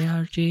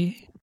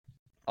BIRJ.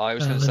 I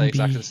was going to Then say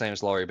exactly B. the same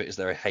as Laurie, but is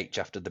there a H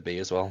after the B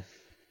as well?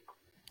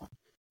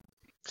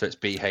 So it's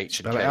BH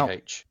Spell and it out.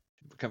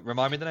 KH.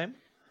 Remind me the name?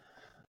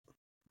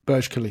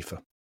 Burj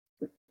Khalifa.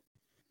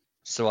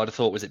 So I'd have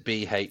thought, was it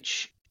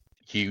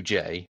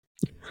BHUJ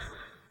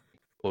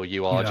or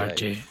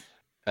URJ?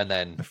 And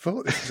then I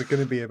thought this was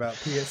going to be about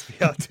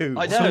PSVR2.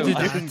 I know. So did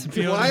I- I, to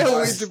be Why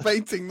honest. are we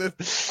debating the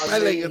I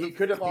spelling mean, of he the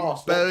could have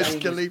asked Burj what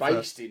game was Khalifa?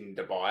 based in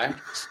Dubai.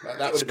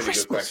 That would have been a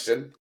good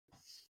question.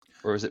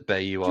 or is it BUR?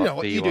 You know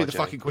what? You do the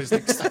fucking quiz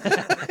next.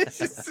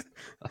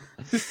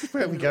 This is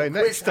where we go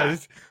next. I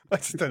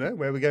just don't know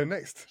where we go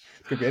next.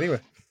 Could be anywhere.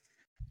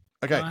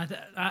 Okay. No,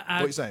 What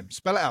are you saying?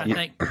 Spell it out. I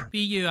think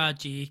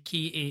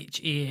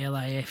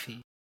BURJKHALIFE.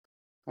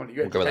 Well, you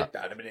We'll go with checked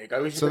that a minute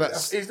ago. He's So looking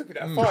that's- he's looking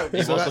at a Mm. phone.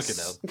 He So was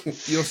that's- looking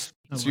You're, I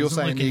so you're wasn't saying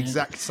the looking at it.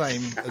 exact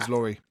same as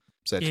Laurie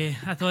said. Yeah,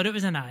 I thought it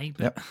was an I,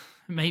 but Yep. it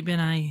might be an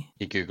I.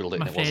 He googled it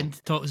My and it friend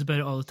wasn't. talks about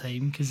it all the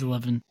time because they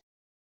live in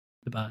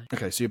Dubai.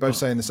 Okay, so you're both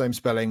saying the same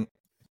spelling.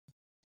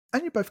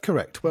 And you're both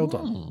correct. Well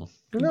done. Hmm.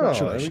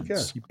 Congratulations. there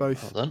we go. You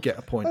both Well done. get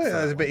a point. Oh, for yeah, that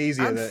that's a bit one.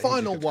 easier And that he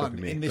final just got to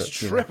one me, in this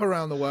but, you know. trip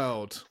around the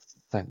world.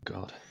 Thank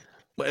God.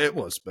 Well, it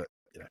was, but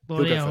you know, you'll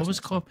Laurie, go I first always next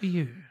time. copy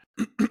you.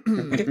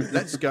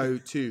 Let's go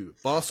to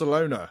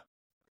Barcelona,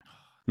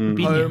 Mm.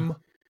 Been home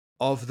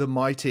of the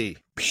mighty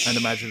and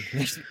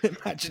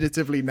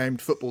imaginatively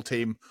named football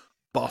team,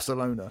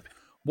 Barcelona.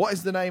 What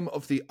is the name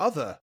of the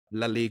other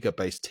La Liga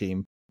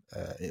team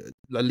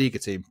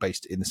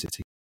based in the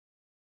city?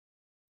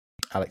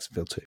 Alex and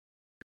Phil too.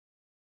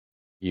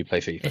 You play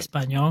FIFA.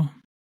 Espanol.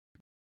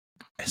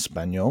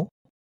 Espanyol.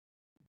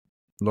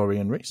 Laurie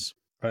and Reese.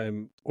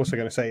 I'm also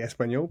going to say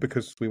Espanol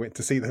because we went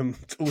to see them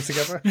all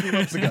together a few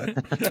months ago.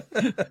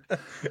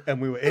 And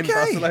we were in Okay.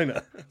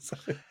 Barcelona. So,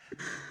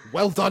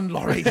 Well done,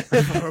 Laurie,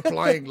 for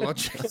applying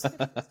logic.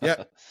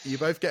 Yep, you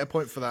both get a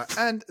point for that.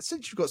 And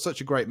since you've got such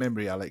a great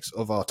memory, Alex,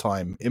 of our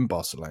time in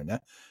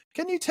Barcelona,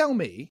 can you tell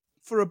me,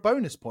 for a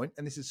bonus point,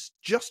 and this is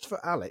just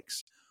for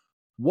Alex,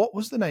 what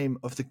was the name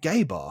of the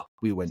gay bar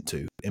we went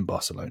to in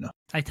Barcelona?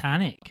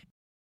 Titanic.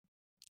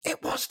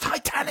 It was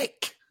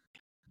Titanic.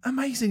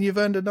 Amazing, you've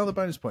earned another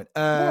bonus point.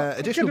 I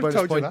Additional could bonus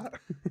have told you point.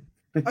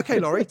 that. Okay,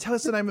 Laurie, tell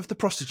us the name of the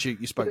prostitute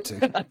you spoke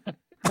to.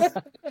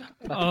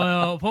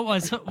 Oh, what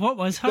was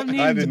her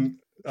name?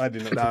 I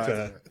didn't talk to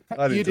her.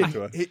 I You didn't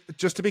talk to her.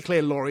 just to be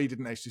clear, Laurie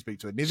didn't actually speak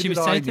to her. Neither She was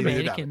did I, South neither did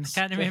American. Alex.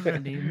 Can't remember her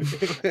name.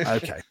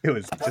 Okay. It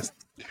was just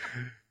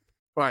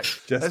Right,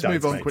 Just let's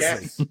move on jokes,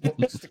 quickly. Guess.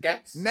 What's the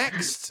guess?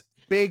 Next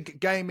big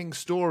gaming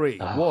story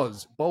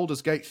was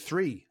Baldur's Gate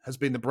 3 has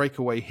been the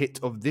breakaway hit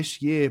of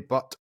this year,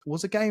 but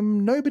was a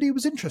game nobody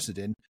was interested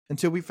in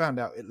until we found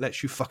out it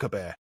lets you fuck a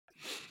bear.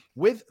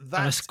 With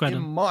that squid in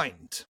him.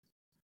 mind,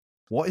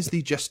 what is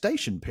the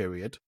gestation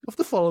period of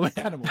the following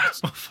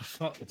animals? Oh, for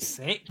fuck's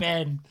sake,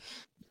 Ben.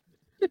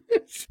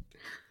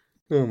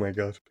 oh my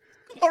god.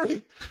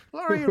 Laurie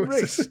and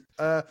Reese.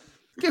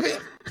 Give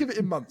it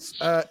in months.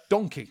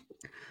 Donkey.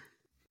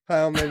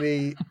 How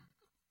many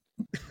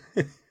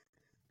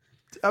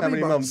how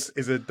many months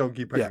is a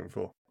donkey pregnant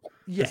for?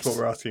 Yes. That's what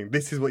we're asking.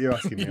 This is what you're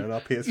asking me on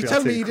our PSVR2 You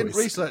tell me you didn't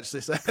quiz. research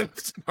this.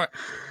 Right.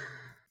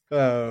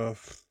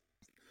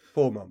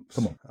 4 months.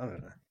 Come on. I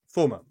don't know.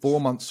 4 months.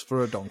 4 months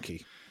for a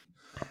donkey.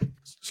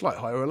 Slight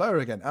higher or lower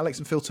again. Alex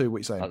and Phil too, what are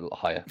you saying? A little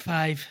higher.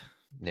 5.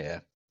 Yeah.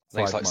 I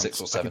think it's 5 like months.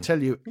 6 or I 7. can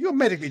tell you, You're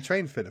medically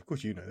trained, Phil. Of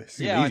course you know this.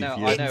 Yeah, I Easy know. for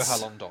you. I know how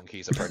long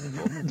donkeys are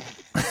pregnant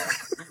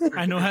for.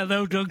 I know how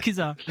little donkeys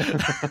are.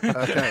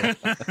 okay.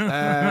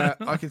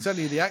 I can tell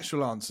you the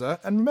actual answer,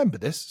 and remember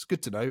this. It's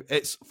good to know.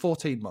 It's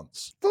 14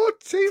 months.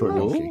 14 For a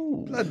months.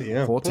 donkey. Bloody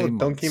hell. 14 Poor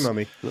donkey months.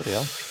 mummy. Bloody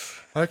hell.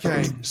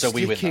 Okay. So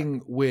we win that.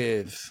 Sticking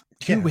with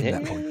you win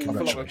that point. I feel like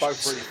we're both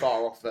Congratulations. really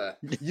far off there.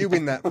 You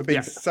win that for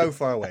being so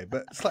far away,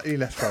 but slightly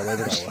less far away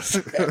than I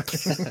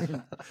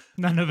was.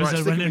 None of us Right,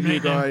 are sticking winning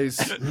with you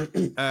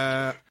right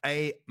now. guys.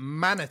 A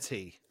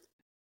manatee.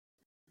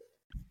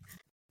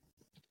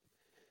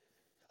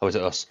 Oh, is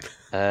it us?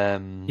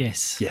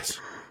 Yes. Yes.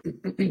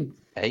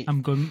 8.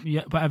 I'm going.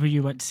 Yeah, whatever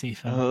you want to say,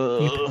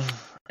 Phil.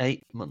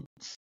 8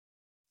 months.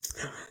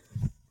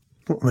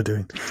 What am I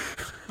doing?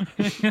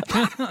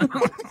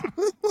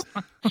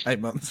 8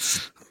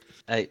 months.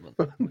 8 months.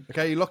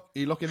 Okay, you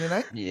locking in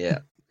 8? Yeah.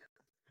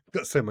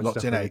 Got so much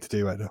Locked stuff in I need eight. to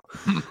do right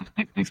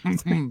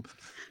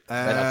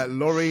now.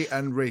 Laurie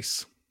and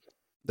Reese.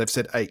 They've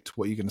said 8.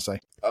 What are you going to say?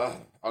 I'm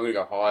going to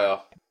go higher.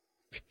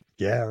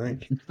 Yeah, I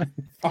think.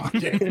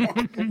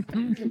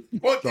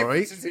 What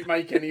Laurie? difference does it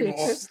make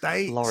anymore?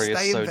 Stay Laurie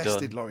is so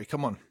invested, done. Laurie.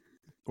 Come on.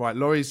 Right,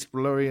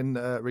 Laurie and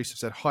Reese have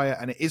said higher,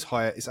 and it is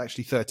higher. It's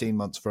actually 13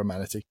 months for a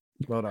manatee.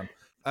 Well done.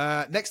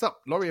 Next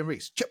up, Laurie and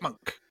Reese.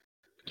 Chipmunk.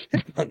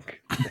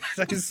 Chipmunk. It's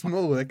so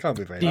small, they can't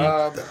be very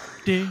Yeah. large.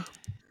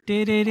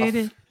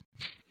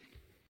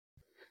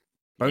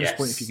 Bonus Yes.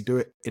 point if you can do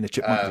it in a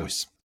chipmunk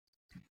voice.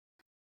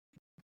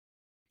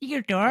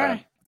 Your door.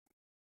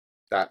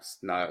 That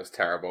was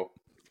terrible.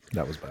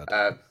 That was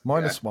bad.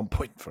 Minus 1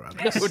 point for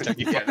Alex.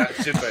 Yeah, that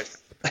should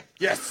be.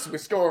 Yes, we're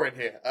scoring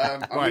here. I'm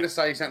going to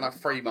say something like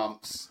 3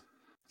 months.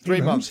 3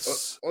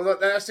 months. Although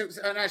that seems,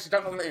 actually,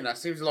 don't look at it. That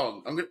seems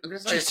long. I'm going to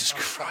say Jesus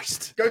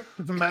Christ. Go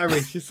Doesn't matter,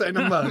 Reece, you're saying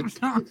a mug.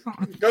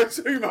 go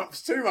 2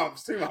 months. 2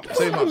 months. 2 months.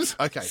 2 months.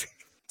 Okay.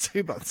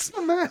 2 months.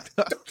 I'm mad.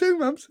 2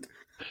 months.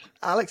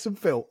 Alex and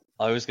Phil.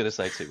 I was going to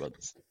say 2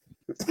 months.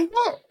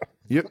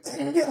 Yep.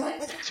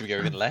 Should we go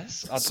even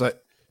less? So,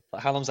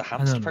 Like, how long's a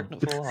hamster know.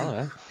 pregnant for? I don't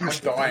know. I'm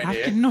dying I've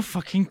here. got no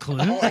fucking clue.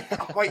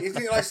 Wait, is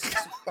it like...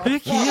 Who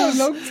cares?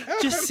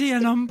 Just say a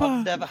number.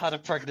 I've never had a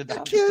pregnant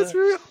Yes, hamster.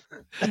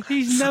 real.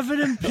 He's never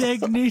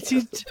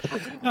impregnated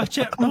a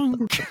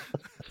chipmunk.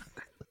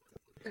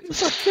 I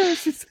can't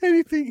say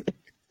anything.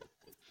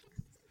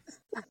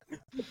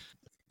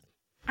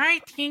 I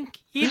think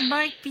it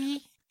might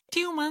be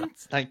 2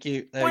 months. Thank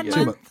you. There 1 you go.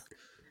 2 month. months.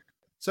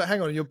 So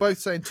hang on, you're both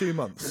saying 2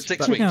 months.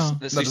 6 That- weeks. No.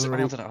 Let's That do doesn't I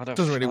really- don't know, I don't-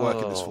 doesn't really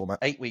work in this format.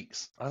 8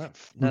 weeks. I don't.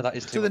 No, that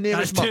is 2 To the months.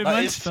 nearest That's 2 month.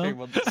 That months, is Phil. 2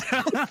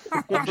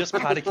 months. I'm just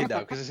panicking now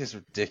because this is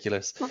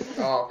ridiculous.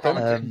 Oh, come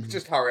on.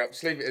 Just hurry up.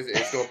 Just leave it as it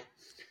is. Go.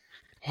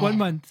 1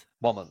 month.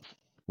 1 month.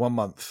 1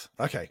 month.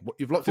 Okay,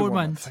 you've locked in 4 1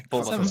 months. month. Thank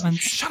 4 God. months. 7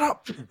 months. Shut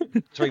up.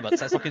 3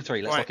 months. Let's lock in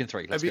 3. Let's Right. lock in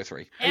 3. Let's Have go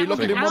 3. Are you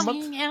locking in 1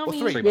 month? Or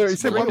 3? 3 No, he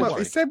months. said 1 month.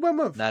 He Sorry. said 1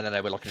 month.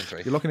 No, we're locking in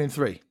 3. You're locking in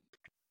 3.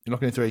 You're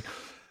locking in 3.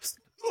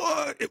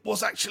 It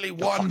was actually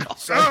 1.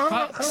 Fuck's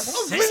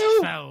sake,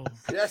 Phil.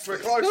 Yes, we're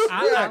close.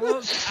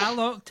 I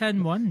locked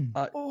in 1.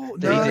 Oh,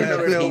 He No, did.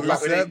 no, Phil he-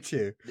 usurped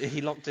you.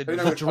 He locked in. Who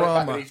knows The what's coming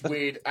back drama. with these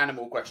weird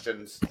animal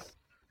questions?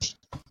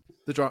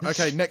 The drama.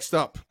 Okay, next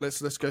up.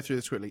 Let's go through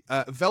this quickly.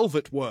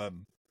 Velvet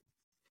Worm.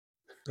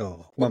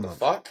 Oh, What 1 the month.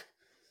 fuck?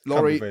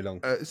 Laurie. very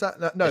long. Is that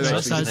no? It's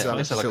Actually, not- it's it's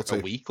It's like still a 2.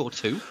 week or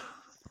 2.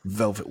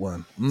 Velvet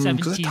Worm. 'Cause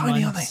 17 they're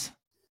tiny, aren't they? months.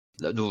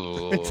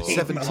 No,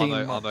 17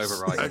 I'm months.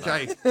 overriding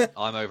Okay, that.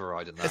 I'm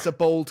overriding that. it's a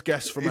bold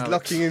guess from He's Alex.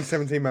 locking in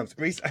 17 months.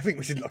 Reece, I think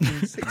we should lock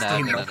in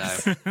 16 No.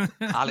 months.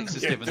 Alex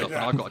has given up, and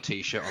I've got a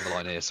T-shirt on the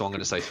line here, so I'm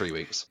going to say 3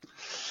 weeks.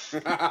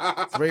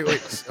 3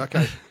 weeks.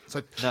 Okay,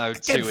 so No,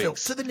 again, 2 Phil,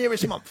 weeks. to the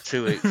nearest month.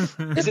 2 weeks.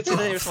 Is it to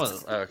the nearest one?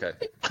 Oh, okay.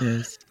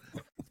 Yes.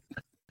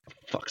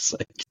 Fuck's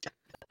sake.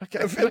 Okay,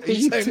 I feel are like you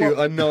you saying two what?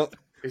 are not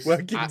It's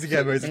working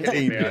together as a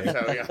absolutely team. I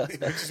here. tell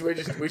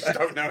you. We just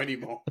don't know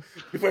anymore.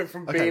 We went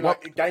from Okay, being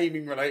what- like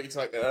gaming related to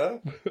like,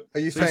 Are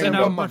you So Pick a saying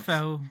one number, month.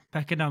 Phil.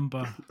 Pick a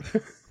number.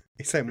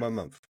 He's saying 1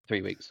 month.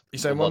 3 weeks. You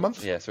saying 1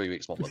 month? Yeah, 3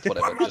 weeks, 1 month,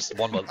 whatever. Just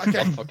 1 month. Okay.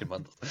 1 fucking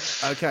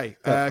month. Okay,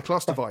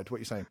 class divide. What are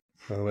you saying?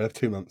 Oh, we'll have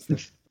 2 months then.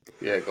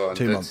 yeah, go on.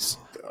 2 That's-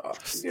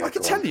 months. yeah, I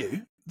can go tell on.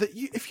 you that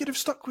if you'd have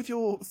stuck with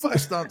your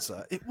first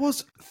answer, it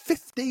was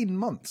 15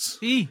 months.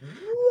 See?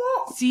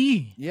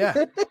 See?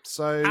 Yeah.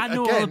 So I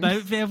know again, all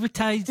about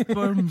velvetized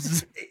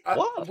worms.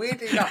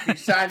 Weirdly enough, you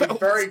sounded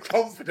very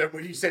confident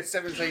when you said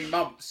 17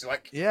 months.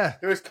 Like, Yeah.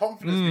 there was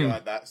confidence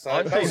behind that. So,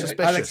 I feel suspicious.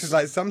 Alex is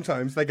like,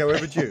 sometimes they go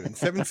overdue, and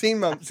 17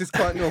 months is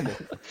quite normal.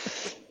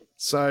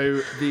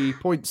 So the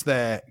points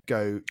there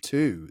go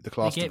to the They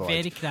class get divide.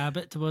 very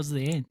crabbit towards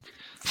the end.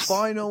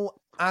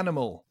 Final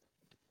animal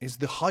is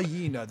the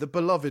hyena, the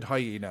beloved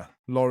hyena.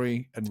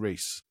 Laurie and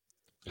Reese.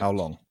 How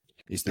long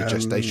is the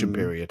gestation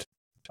period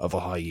of a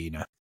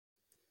hyena?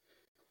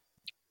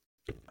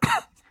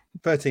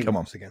 13 Come on.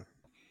 months again.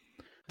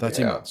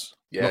 13 Yeah. months.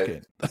 Yeah. Lock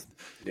in.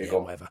 Yeah, go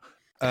on. Whatever.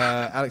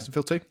 Alex and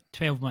Phil too?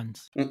 12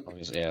 months.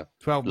 Yeah.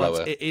 12 months.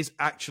 Lower. It is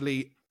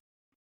actually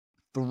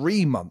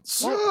 3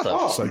 months. What the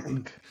Oh. So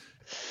fuck?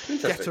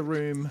 get a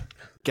room,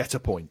 get a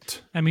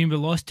point. I mean, we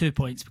lost 2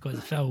 points because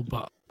of Phil,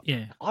 but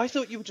yeah. I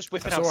thought you were just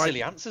whipping That's out all right.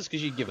 silly answers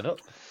because you'd given up.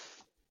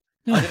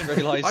 I didn't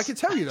realise. I can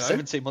tell you though,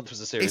 17 months was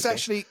a serious it's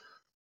actually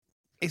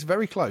it's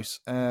very close.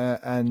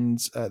 And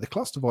the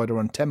class divider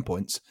on 10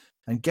 points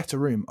and get a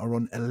room are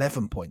on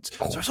 11 points.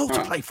 So it's all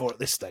to play for at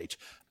this stage.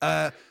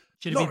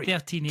 Should have Laurie, been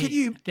 13 can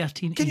you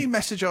 13 Can you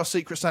message our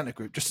Secret Santa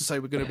group just to say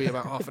we're going to be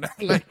about half an hour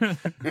late?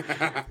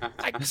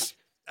 Thanks.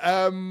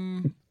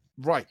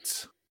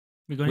 Right.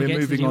 We're going we're to get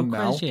moving to the on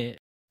real now. quiz yet.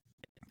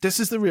 This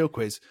is the real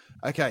quiz.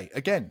 Okay,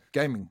 again,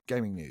 gaming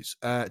news.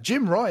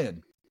 Jim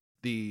Ryan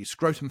the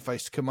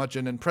scrotum-faced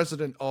curmudgeon and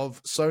president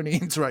of Sony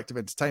Interactive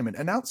Entertainment,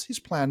 announced his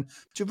plan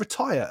to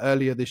retire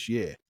earlier this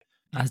year.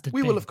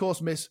 We will, of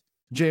course, miss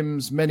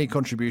Jim's many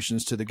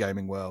contributions to the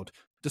gaming world,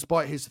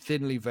 despite his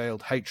thinly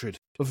veiled hatred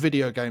of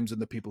video games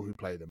and the people who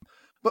play them.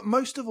 But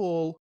most of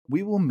all,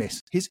 we will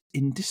miss his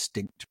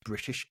indistinct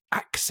British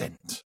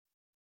accent.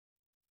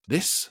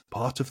 This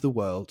part of the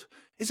world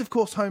is, of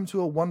course, home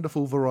to a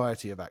wonderful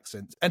variety of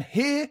accents, and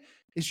here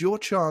is your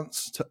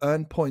chance to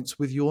earn points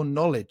with your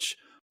knowledge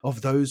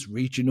of those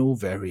regional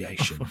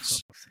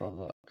variations.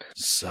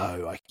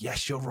 So, I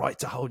guess you're right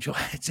to hold your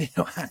heads in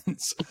your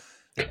hands.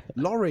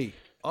 Laurie,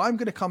 I'm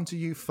going to come to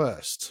you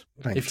first.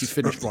 Thanks. If you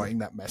finish writing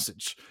that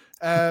message.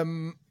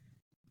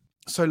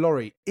 So,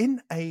 Laurie,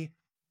 in a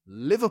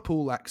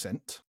Liverpool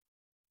accent,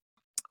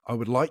 I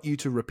would like you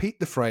to repeat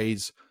the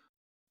phrase,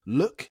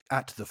 "Look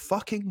at the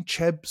fucking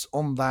chebs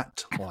on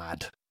that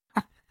lad."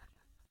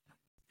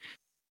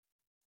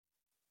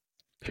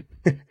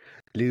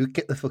 Luke,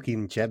 get the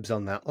fucking jebs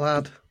on that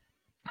lad.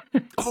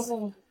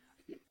 Oh.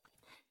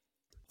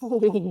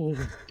 What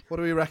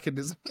do we reckon?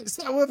 Is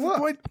that worth a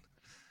point?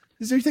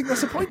 Do you think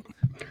that's a point?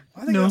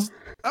 I think No.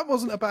 that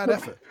wasn't a bad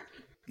effort.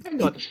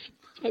 Hang on.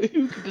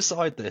 Who can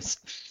decide this?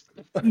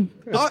 I'm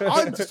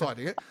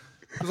deciding it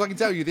because I can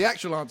tell you the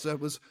actual answer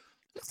was,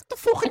 "Look at the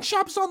fucking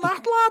shabs on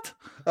that lad."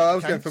 Oh, I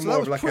was Okay, going for so more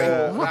that of was like pretty-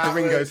 a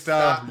Ringo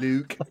Starr,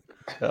 Luke.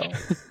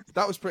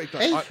 That was pretty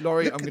close. Hey,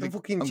 Laurie, look I'm at going the to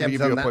fucking give jabs you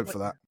on a that point one. for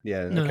that.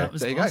 Yeah. No, Okay, that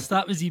was there you us. go.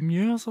 That was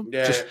Emu or something.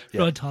 Yeah.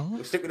 Rod Hall.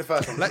 We'll stick with the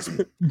first one.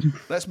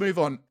 Let's move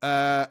on.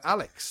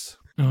 Alex,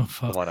 Oh,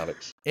 fuck. Come on,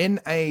 Alex.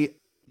 in a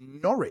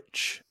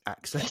Norwich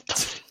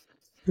accent.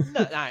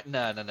 No. That's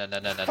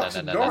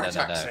a Norwich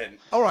accent.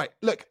 All right,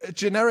 look, a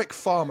generic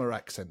farmer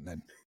accent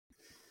then.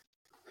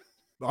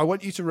 I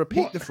want you to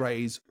repeat the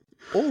phrase,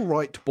 "All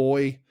right,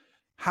 boy,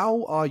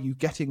 how are you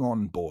getting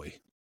on, boy?"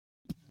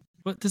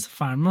 What does a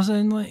farmer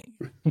sound like?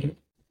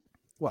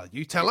 Well,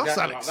 you tell us,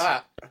 Exactly Alex.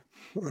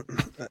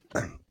 like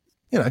that.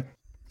 You know,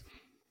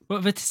 What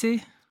have I to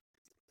say?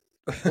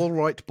 "All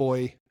right,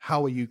 boy,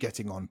 how are you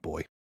getting on,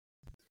 boy?"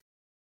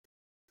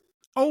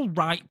 All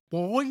right,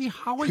 boy.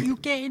 How are you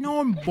getting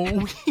on,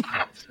 boy?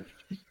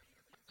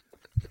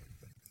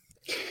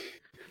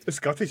 A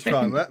Scottish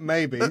farmer,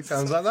 maybe.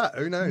 Sounds like that.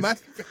 Who knows?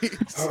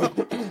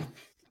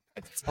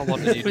 I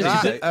wanted you to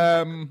That, say.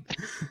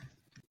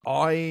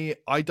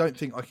 I don't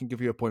think I can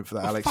give you a point for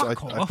that, Alex.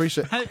 Fuck I off.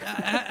 appreciate.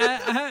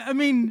 I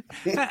mean,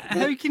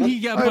 how can he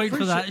get a I point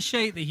for that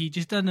appreciate- shit that he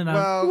just done? And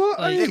Well, What?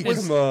 like, It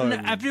was it's-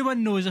 mine.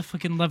 everyone knows a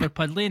fucking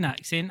Liverpudlian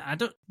accent. I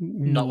don't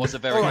That was a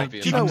very All right,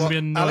 obvious. do you know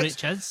even what, where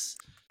Alex? Norwich is.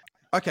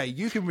 Okay,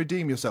 you can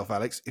redeem yourself,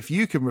 Alex, if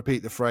you can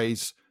repeat the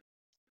phrase,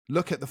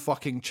 "Look at the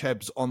fucking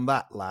chebs on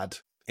that lad,"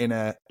 in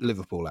a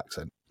Liverpool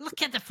accent.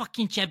 Look at the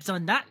fucking chibs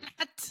on that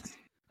lad.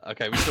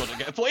 Okay, we still don't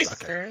get a point.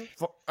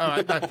 All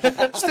right,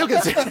 no. Still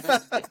gets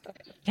it.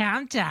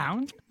 Calm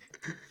down.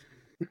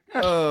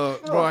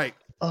 Right.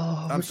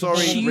 I'm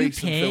sorry, Chew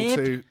Reese and Phil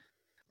pip. too.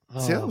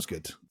 See, that was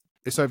good.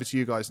 It's over to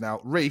you guys now.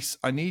 Reese,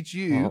 I need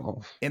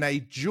you in a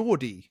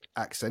Geordie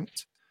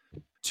accent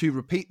to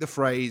repeat the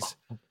phrase,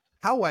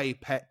 "How a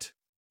pet,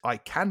 I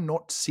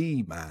cannot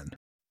see, man."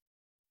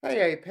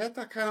 Hey, pet,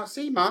 I cannot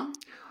see, man.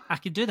 I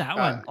could do that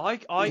Uh, one.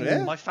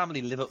 Yeah. My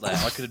family live up there.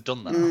 I could have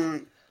done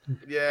that.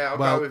 Yeah, I'll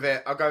Well, go with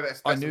it. I'll go with it.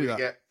 It's I best knew we that.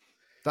 Get.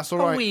 That's all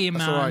right. Away,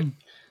 That's all right.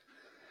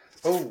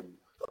 man.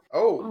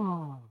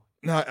 Oh,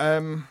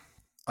 No,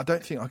 I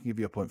don't think I can give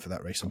you a point for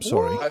that, Reese. I'm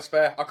sorry. that's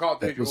fair. I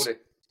can't do It was- Geordie.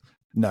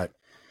 No,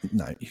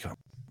 you can't.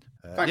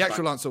 Thanks, The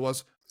actual mate. answer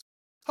was,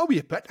 "How are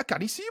you, pet? I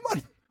can't see you,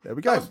 man." There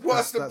we go. That's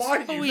worse than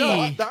mine, you Oi.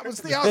 know. That was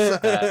the answer.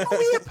 How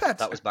are you, pet?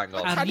 That was bang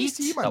on. And Can you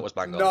see you, man? That was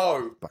bang on.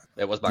 No.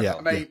 It was bang Yeah. I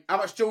on. mean, how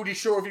much Geordie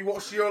Shore have you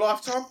watched in your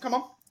lifetime? Come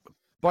on.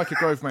 Biker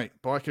Grove, mate.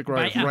 Biker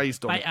Grove,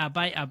 raised on it.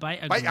 Bite a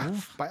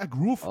groove. Bite a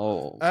groove.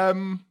 Oh,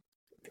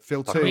 Phil,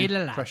 Okay.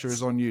 too. Pressure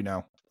is on you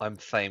now. I'm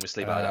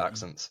famously bad at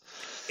accents.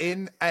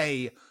 In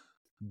a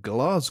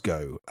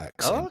Glasgow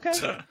accent, Oh,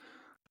 okay.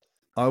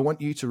 I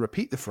want you to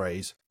repeat the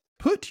phrase,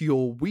 "Put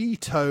your wee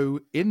toe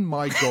in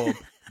my gob,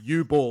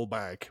 you ball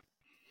bag."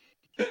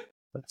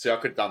 See, I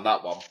could have done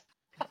that one.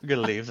 I'm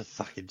gonna leave the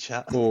fucking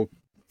chat. Or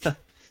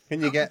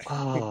can you get?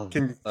 Oh.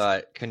 Can All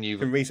right, can you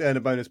Reese earn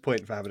a bonus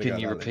point for having a go? can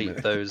you at that in a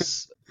repeat minute?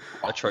 those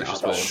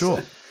atrocious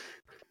words?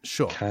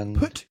 Sure. Can-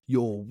 Put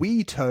your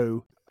wee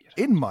toe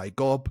in my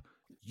gob,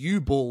 you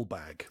ball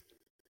bag.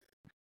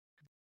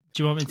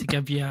 Do you want me to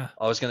give you a...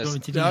 I was gonna do you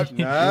want me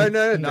to No, do-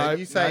 No, No,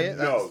 you say it.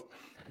 No.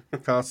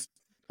 That's cast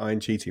iron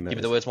cheating. give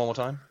me the words one more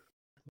time.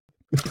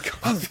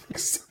 Are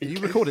you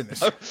recording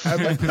this?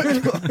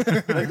 You've got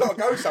to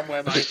go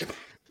somewhere, mate.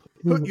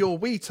 Put your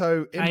wee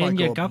toe in Aye, my in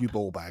your gob, gob. you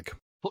ball bag.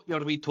 Put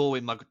your wee toe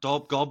in my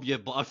gob, yeah,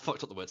 but I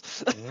fucked up the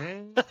words.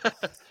 Hey, was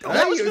it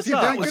good was you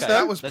start. doing good. Okay.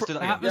 That was Let's do that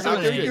That again. was Yeah,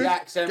 alright. good. The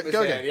accent was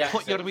Go there. again. The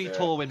Put accent your wee was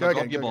toe in Go my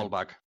again, gob, you go ball again.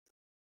 bag.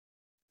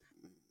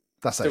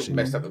 That's Still actually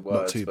messed up the not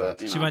words, too but,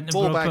 bad. you She know. went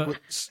Ball to bag.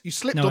 put, You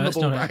slipped No, on the that's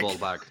ball not bag. Ball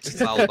bag.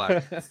 Ball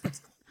bag.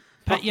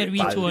 put your wee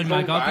toe in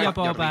my gob, your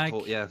ball Your wee bag.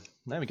 toe- Yeah,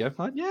 there we go.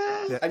 Right,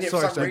 yeah. Yeah, And yet,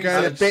 sorry, for some sorry.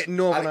 reason, Going a bit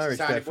Northern Alex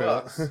Irish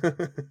there, sounded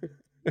Phil.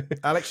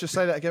 Alex, just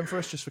say that again for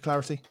us, just for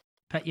clarity.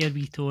 Put your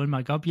wee toe in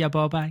my gob, ya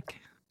ball bag.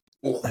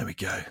 There we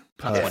go.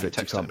 Perfect.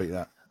 You can't beat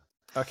that.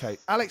 Okay,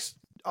 Alex,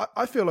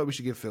 I feel like we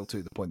should give Phil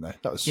 2 the point there.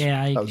 That was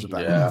I that was a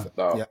agree. bad effort.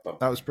 Yeah,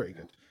 that was pretty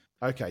good.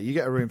 Okay, you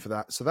get a room for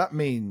that. So that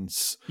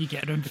means You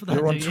get a room for that.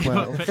 you're on don't you?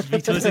 12. Put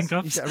wee toes in You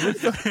gobs. get a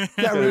room,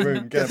 Get a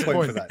room, get a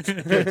point for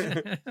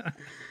that.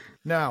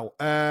 Now,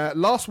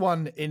 last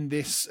one in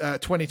this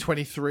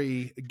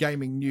 2023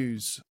 gaming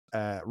news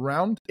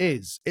round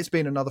is it's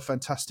been another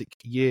fantastic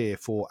year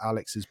for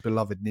Alex's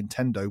beloved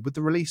Nintendo with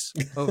the release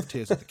of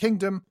Tears of the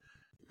Kingdom,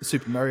 the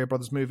Super Mario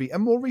Brothers movie,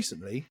 and more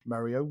recently,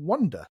 Mario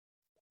Wonder.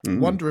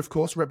 Wonder, of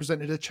course,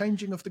 represented a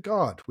changing of the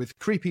guard, with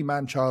creepy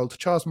man-child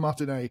Charles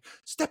Martinet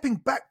stepping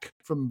back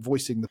from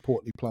voicing the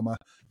portly plumber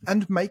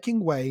and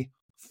making way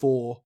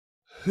for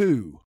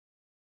who?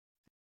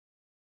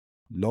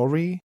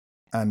 Laurie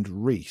and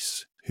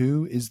Reese.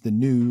 Who is the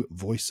new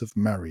voice of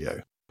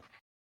Mario?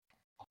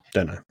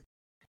 Don't know.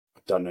 I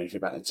don't know anything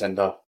about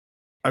Nintendo.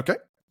 Okay.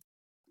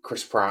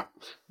 Chris Pratt.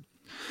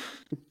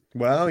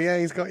 Well, yeah,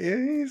 he's got you.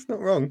 He's not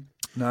wrong.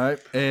 No,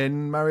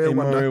 in Mario In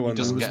Wonder, Mario he Wonder.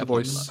 was Doesn't get the a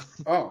point for voice.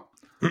 that. Oh.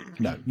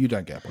 No, you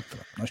don't get a point for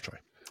that. Nice try.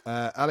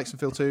 Alex and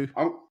Phil 2.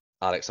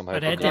 Alex, I'm I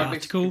hoping. read the Okay.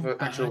 article, Give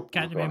but I actual-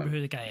 can't remember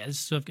who the guy is,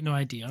 so I've got no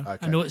idea. Okay.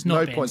 I know it's not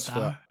No Ben points for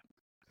Starr.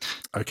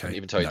 Okay. Didn't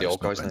even tell you the it's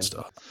old not guy's Ben name.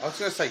 Starr. I was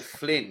going to say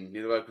Flynn,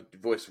 the local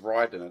voice of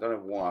Raiden. I don't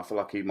know why. I feel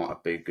like he might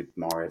have been a good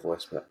Mario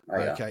voice, but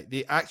yeah. Okay.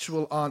 The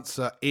actual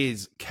answer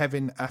is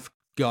Kevin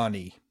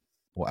Afghani.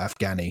 Or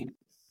Afghani.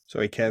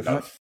 Sorry, Kev.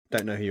 No.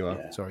 Don't know who you are.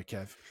 Yeah. Sorry,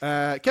 Kev.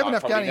 Kevin I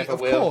probably Afghani, never of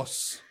will.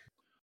 course.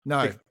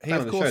 No, Big he fan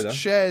of of the course show, though.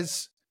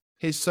 shares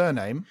his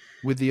surname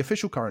with the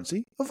official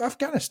currency of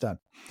Afghanistan.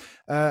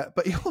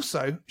 But he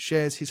also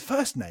shares his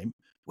first name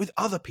with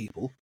other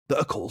people that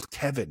are called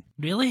Kevin.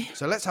 Really?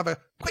 So let's have a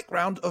quick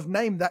round of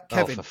Name That Oh,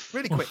 Kevin. for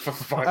Really quick. For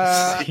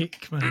fuck's sake.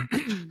 Sick,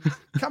 man.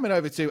 Coming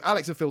over to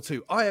Alex and Phil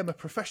 2. I am a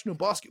professional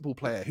basketball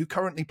player who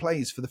currently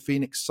plays for the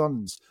Phoenix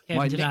Suns. Kevin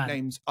My Durant.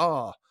 nicknames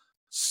are...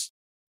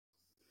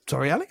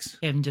 Sorry, Alex?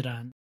 Kevin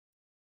Durant.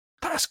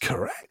 That's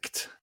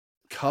correct.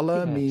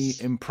 Colour me Yes.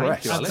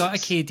 impressed. Thank you, I've got a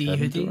KD Kevin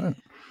hoodie. Durant.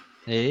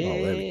 Oh,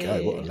 there we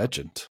go. What a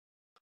legend.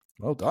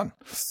 Well done.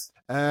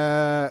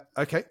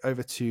 Okay,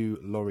 over to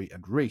Laurie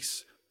and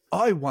Reese.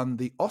 I won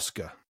the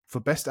Oscar for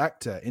Best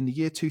Actor in the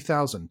year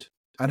 2000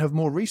 and have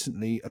more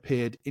recently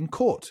appeared in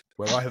court,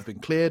 where I have been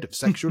cleared of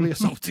sexually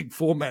assaulting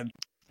 4 men.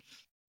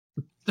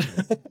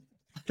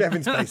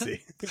 Kevin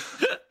Spacey.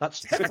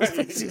 That's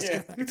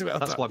Yeah.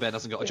 that's why Ben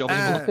hasn't got a job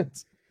anymore. And,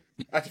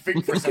 I had to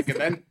think for a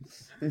second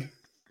then.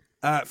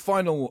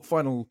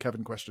 final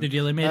Kevin question. The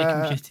real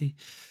American Beauty.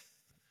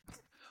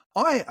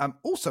 I am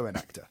also an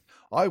actor.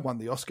 I won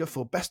the Oscar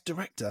for Best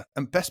Director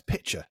and Best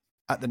Picture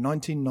at the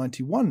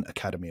 1991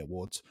 Academy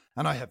Awards,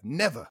 and I have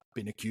never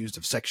been accused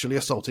of sexually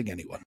assaulting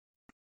anyone.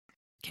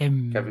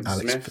 Kevin Alex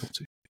and Smith. Phil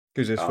too.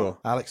 Who's this for?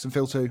 Alex and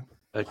Phil too.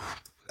 Did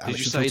Alex you and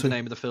say Phil the too.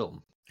 name of the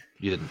film?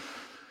 You didn't.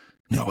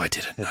 No, I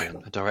didn't.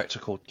 No. A director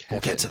called Kevin.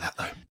 We'll get to that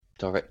though.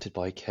 Directed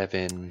by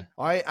Kevin.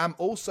 I am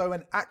also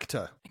an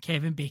actor.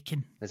 Kevin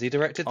Bacon. Has he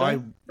directed that? I I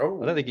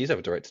don't think he's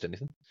ever directed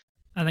anything.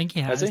 I think he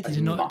has. Has he? Did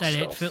he not Must direct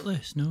have.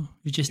 Footloose? No.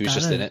 He He was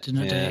just in it, Did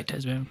not yeah. direct it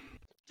as well.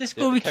 Just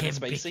go with Kevin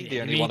Kevin Spacey, Bacon.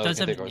 the only He one I does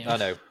can think everything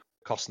of. Oh else.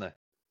 no, Costner.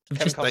 I've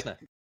Kevin just- Costner.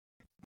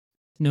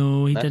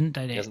 No, he No? didn't He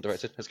direct. hasn't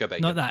directed. Let's go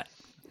Bacon. Not that.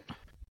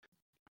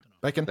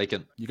 Bacon.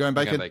 Bacon. You going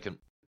Go Bacon? Bacon.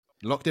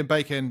 Locked in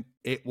Bacon.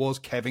 It was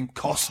Kevin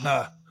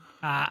Costner.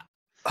 Ah,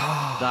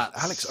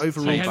 That's Alex see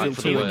overruled Payback how Phil it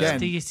for the 2 word. feels? again.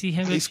 Do you see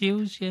how it He's-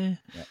 feels? Yeah.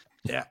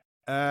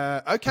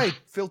 Yeah. Okay,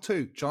 Phil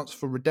 2. Chance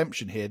for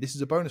redemption here. This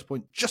is a bonus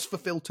point just for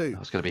Phil 2. That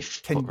was going to be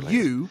Can foot-related.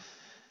 you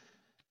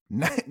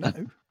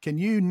Can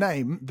you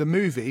name the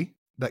movie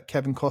that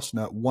Kevin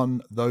Costner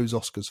won those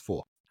Oscars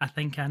for? I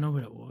think I know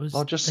what it was.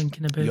 I'll just-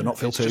 thinking about You're it. not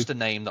Phil It's 2. just a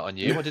name that I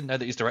knew. I didn't know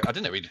that he's direct. I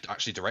didn't know he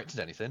actually directed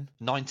anything.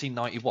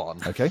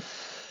 1991. Okay.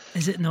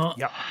 Is it not?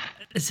 Yep.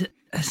 Is it?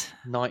 I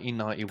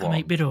 1991.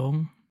 might be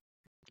wrong.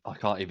 I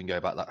can't even go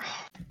back that.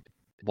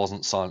 It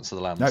wasn't Silence of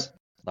the Lambs. Nope.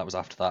 That was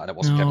after that, and it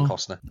wasn't No. Kevin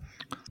Costner.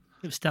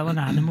 It was still an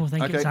animal. I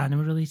think it was Okay.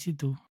 animal related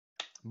though.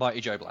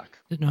 Mighty Joe Black.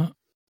 Is it not?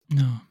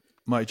 No.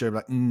 Mighty Joe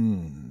Black.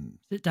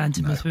 Is it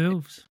Dancing No. with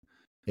Wolves?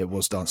 It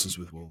was Dances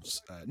with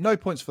Wolves. No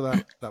points for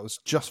that. That was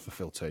just for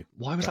Phil 2.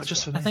 Why was that That's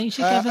just for I me? think you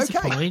should give us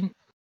okay. a point.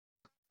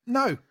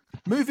 No.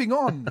 Moving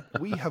on.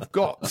 We have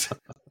got.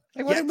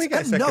 Hey, why didn't we Yet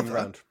get a second another-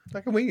 round?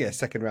 Why can we get a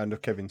second round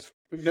of Kevin's?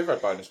 We've never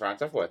had bonus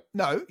rounds, have we?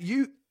 No,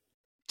 you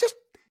just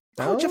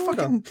hold your Hold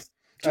on. fucking.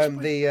 just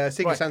wait. The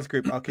Secret Right. Sans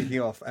group are kicking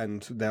off,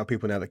 and there are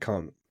people now that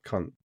can't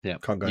Yeah,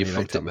 go you any fucked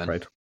later, it, I'm man.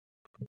 afraid.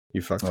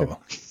 You fucked Oh, it.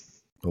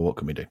 well, what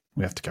can we do?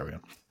 We have to carry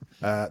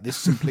on. This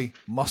simply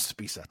must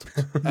be settled.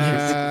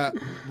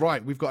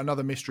 Right, we've got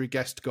another mystery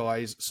guest,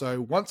 guys.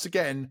 So once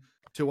again,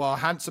 to our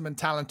handsome and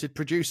talented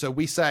producer,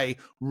 we say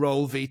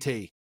roll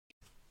VT.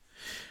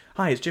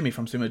 Hi, it's Jimmy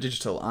from Sumo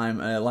Digital.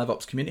 I'm a Live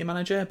Ops community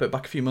manager, but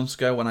back a few months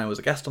ago when I was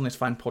a guest on this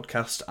fine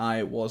podcast,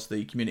 I was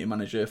the community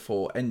manager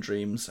for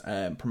Endreams,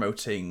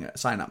 promoting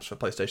sign-ups for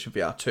PlayStation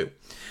VR2.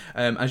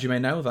 As you may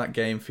know, that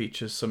game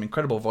features some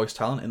incredible voice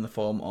talent in the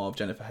form of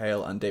Jennifer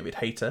Hale and David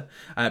Hayter.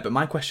 But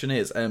my question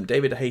is,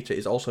 David Hayter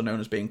is also known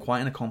as being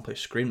quite an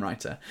accomplished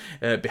screenwriter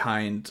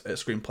behind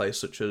screenplays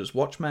such as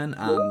Watchmen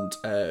and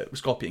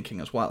Scorpion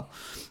King as well.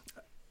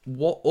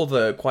 What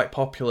other quite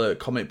popular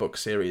comic book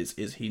series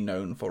is he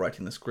known for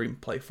writing the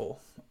screenplay for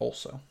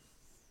also?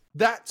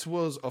 That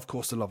was, of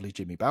course, the lovely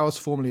Jimmy Bowers,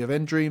 formerly of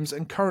Endreams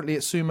and currently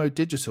at Sumo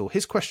Digital.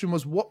 His question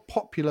was, what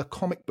popular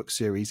comic book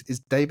series is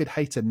David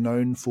Hayter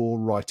known for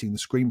writing the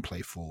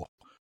screenplay for?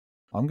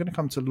 I'm going to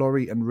come to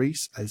Laurie and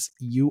Reese, as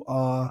you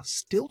are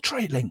still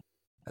trailing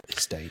at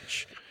this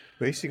stage.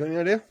 Reese, you got any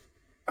idea?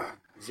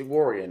 Is it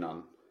Warrior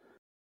Nun?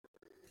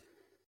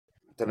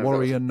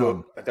 Warrior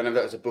Nun. I don't know if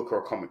that was a book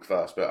or a comic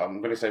first, but I'm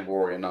going to say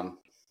Warrior Nun.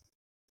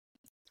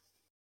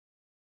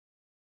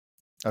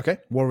 Okay,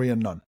 Warrior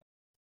Nun.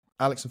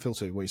 Alex and Phil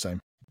too, what are you saying?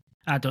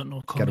 I don't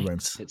know Get a room.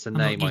 comics. It's a I'm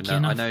not name I geeky know. I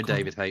enough know for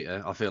David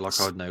Hayter. I feel like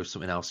I'd know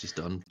something else he's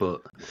done, but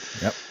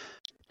Yep.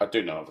 I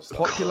do know other stuff.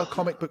 Popular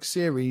comic book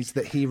series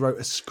that he wrote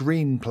a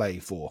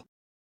screenplay for.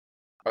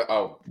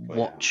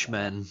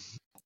 Watchmen.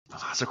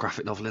 Oh, that's a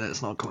graphic novel, isn't it?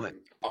 It's not a comic.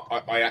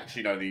 I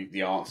actually know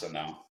the answer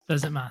now.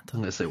 Does it I'm matter?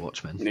 going to say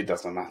Watchmen. It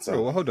doesn't matter.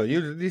 Oh, well, hold on.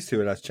 These two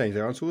are allowed to change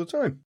their answer all the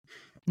time.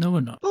 No,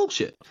 we're not.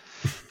 Bullshit.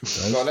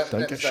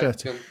 Don't get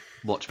shirty.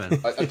 Watchmen.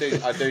 I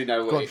do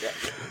know what it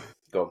is.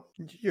 Go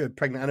You had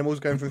pregnant animals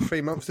going from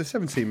 3 months to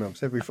 17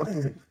 months every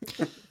five.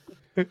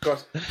 on. Go on.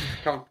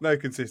 Come on. No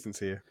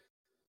consistency here.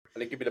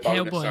 And then give me the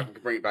bonus so I Hellboy.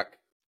 can bring it back.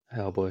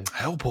 Hellboy.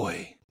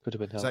 Hellboy. Could have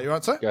been Hellboy. Is that your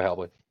answer? Go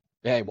Hellboy.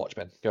 Yeah,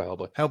 Watchmen. Go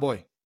Hellboy.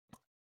 Hellboy.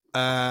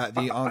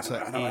 The answer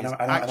I know, is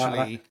I know.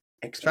 actually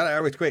Shout it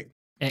out with quick.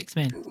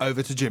 X-Men.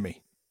 over to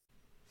Jimmy.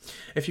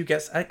 If you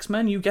guess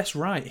X-Men, you guess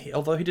right.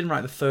 Although he didn't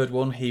write the third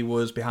one, he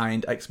was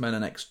behind X-Men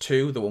and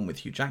X2, the one with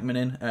Hugh Jackman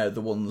in,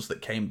 the ones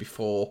that came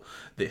before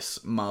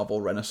this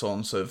Marvel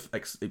renaissance of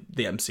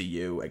the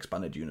MCU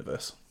expanded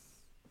universe.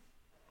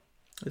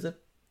 He's a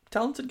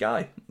talented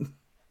guy.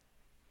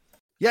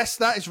 Yes,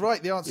 that is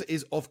right. The answer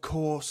is, of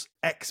course,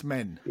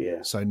 X-Men.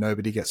 Yeah. So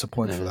nobody gets a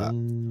point for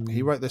that.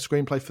 He wrote the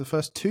screenplay for the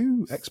first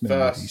two X-Men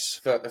movies.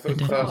 First Oh,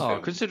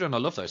 film. considering I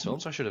love those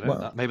films, I should have known Well,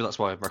 that. Maybe that's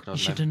why I recognise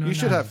Should them. have known You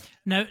should that. have.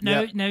 Now,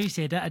 Yeah. you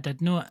said it. I did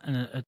know it,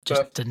 and I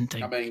just But, didn't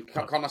think. I mean, can't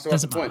I still have the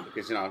Doesn't point? matter.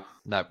 Because, you know,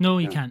 No. No,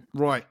 you can't.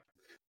 Right.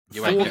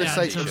 You For ain't the getting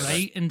sake Answer of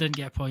right and didn't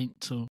get a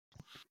point. So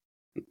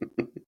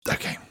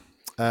Okay.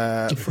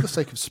 For the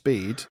sake of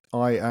speed,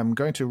 I am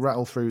going to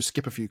rattle through,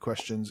 skip a few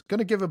questions. Going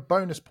to give a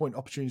bonus point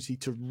opportunity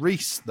to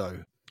Reese,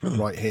 though,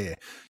 right here.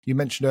 You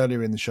mentioned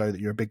earlier in the show that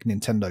you're a big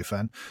Nintendo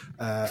fan,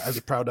 as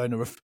a proud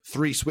owner of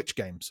 3 Switch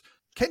games.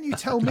 Can you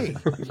tell me,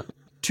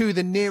 to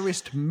the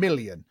nearest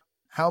million,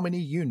 how many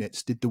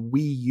units did the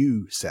Wii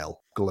U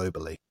sell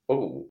globally?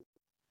 oh,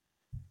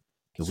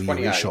 The Wii U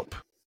 28. shop.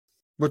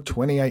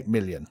 28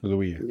 million. For the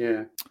Wii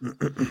U.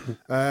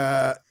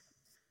 yeah.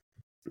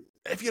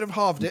 If you'd have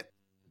halved it,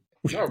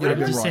 No, Yeah, I you're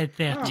really? just right. said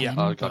 13. Yeah,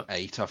 I got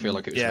 8. I feel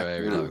like it was Yeah.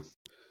 very low.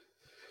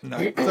 no,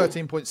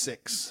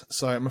 13.6.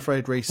 So I'm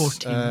afraid, Reese,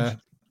 14.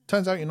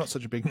 turns out you're not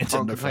such a big Can't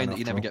Nintendo complain fan. that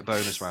you after never all. get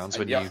bonus rounds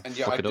when And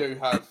you yeah, fuck I it up. do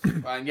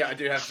have, I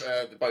do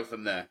have both of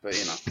them there, but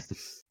you know,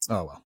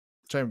 Oh, well.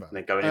 Shame about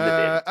they're it. going in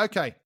the bin.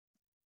 Okay.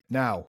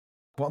 Now,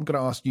 what I'm going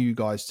to ask you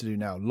guys to do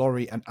now,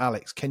 Laurie and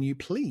Alex, can you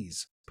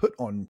please put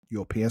on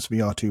your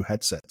PSVR2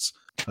 headsets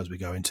as we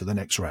go into the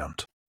next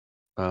round?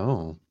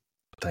 Oh.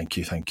 Thank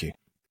you, thank you.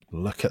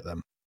 Look at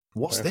them.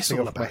 What's I have this to take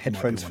all off about? my you might be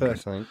headphones wondering.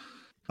 first, I think.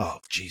 Oh,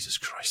 Jesus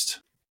Christ.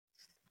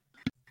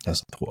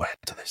 Hasn't thought ahead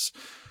to this.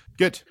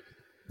 Good.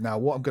 Now,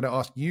 what I'm going to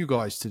ask you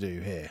guys to do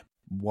here,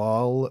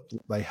 while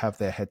they have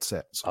their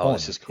headsets Oh, on,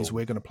 this is cool.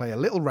 we're going to play a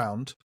little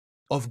round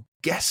of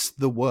Guess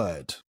the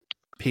Word,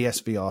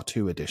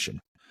 PSVR2 edition.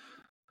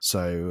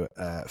 So,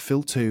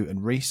 Phil 2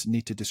 and Reese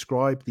need to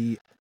describe the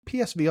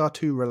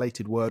PSVR2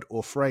 related word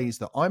or phrase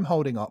that I'm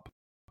holding up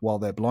while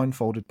their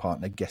blindfolded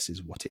partner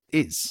guesses what it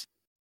is.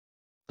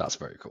 That's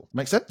very cool.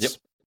 Make sense? Yep.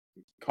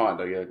 Kind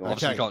of, yeah. Go on.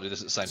 Obviously, Okay. you can't do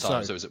this at the same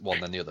time, So- so is it one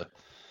then the other?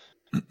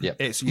 Yeah.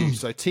 It's you.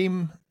 So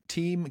team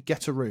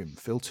get a room.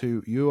 Phil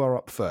 2, you are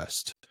up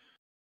first.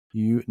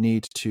 You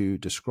need to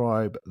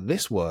describe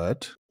this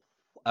word.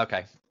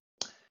 Okay.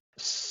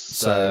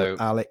 So So,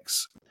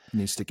 Alex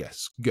needs to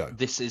guess. Go.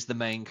 this is the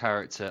main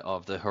character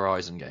of the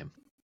Horizon game.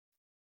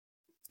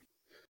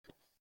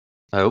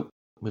 Oh,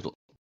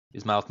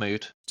 his mouth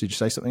moved. Did you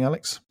say something,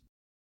 Alex?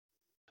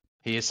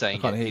 He is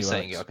saying can't it. hear He's you,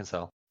 saying Alex. it. I can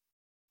tell.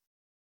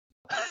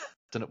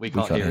 Don't know, we We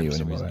can't, can't hear him you for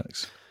some anymore, reason.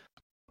 Alex.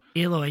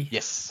 Aloy.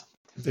 Yes.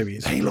 There he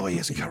is. Aloy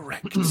is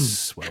correct.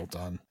 Well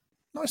done.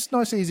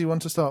 Nice, easy one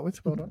to start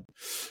with. Well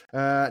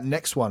done.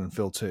 Next one,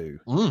 Phil 2.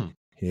 Mm.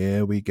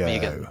 Here we go. Me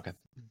again. Okay.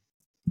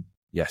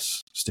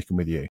 Yes, sticking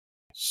with you.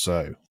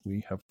 So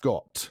we have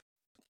got.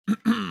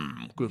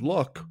 Good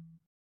luck.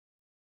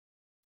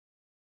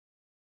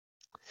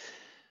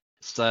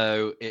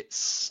 So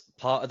it's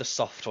part of the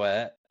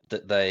software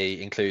that they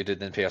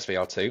included in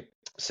PSVR2,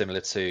 similar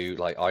to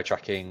like eye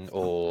tracking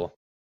or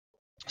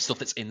stuff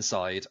that's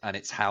inside, and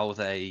it's how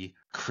they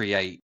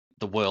create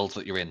the world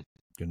that you're in.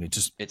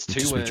 It's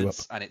two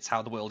words, and it's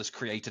how the world is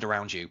created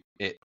around you.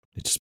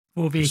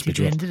 Foveated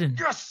rendering.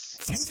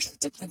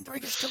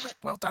 Yes!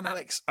 Well done,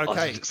 Alex. I was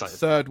Okay, excited.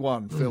 third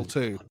one, Phil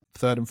 2.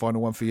 Third and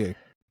final one for you.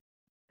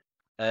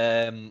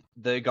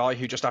 The guy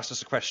who just asked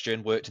us a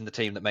question worked in the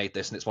team that made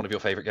this, and it's one of your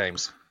favourite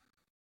games.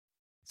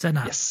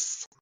 Synapse.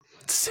 Yes.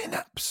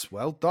 Synapse.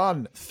 Well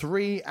done.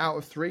 3 out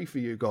of 3 for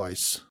you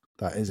guys.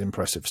 That is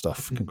impressive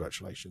stuff.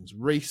 Congratulations.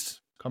 Reese,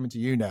 coming to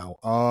you now.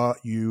 Are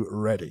you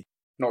ready?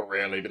 Not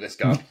really, but let's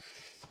go.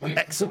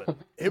 Excellent.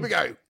 Here we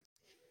go.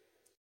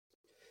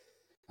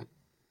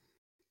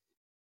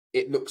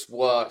 It looks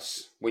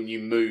worse when you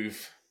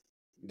move.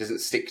 It doesn't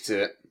stick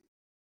to it.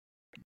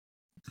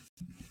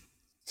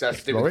 So it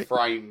has to do with the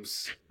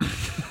frames.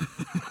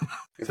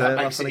 If that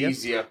makes it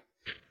easier.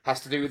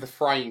 Has to do with the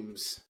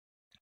frames.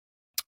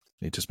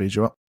 Need to speed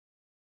you up.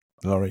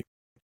 Laurie.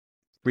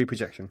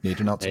 Reprojection.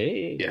 Need an answer.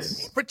 Hey.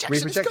 Yes.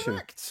 Reprojection is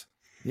correct.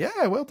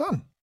 Yeah, well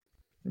done.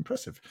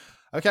 Impressive.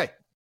 Okay.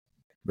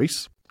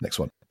 Reese, next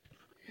one.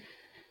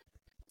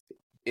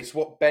 It's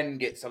what Ben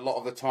gets a lot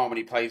of the time when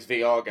he plays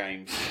VR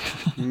games.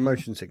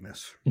 Motion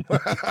sickness.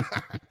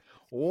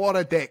 What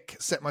a dick.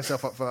 Set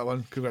myself up for that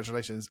one.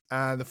 Congratulations.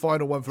 And the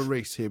final one for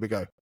Reese. Here we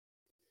go.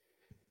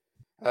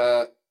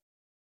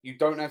 You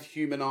don't have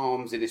human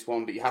arms in this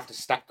one, but you have to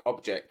stack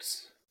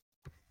objects.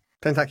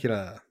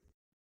 Tentacular.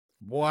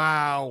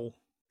 Wow.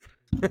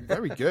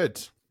 Very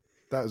good.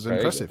 That was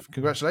impressive.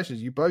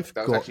 Congratulations. You both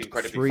That was got actually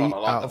incredibly 3 fun. I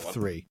like out that of one.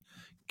 3.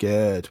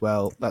 Good.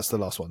 Well, that's the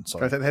last one. Can I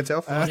Sorry. take the heads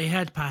off? Laurie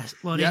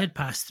had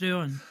passed through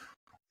on.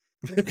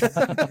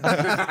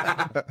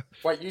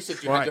 Wait, you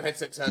said you had your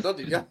headset turned on,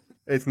 did you?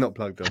 It's not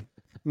plugged on.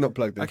 Not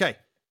plugged in. Okay.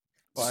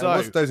 Well, So, I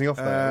was dozing off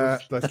there.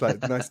 That's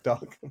like nice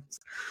dark.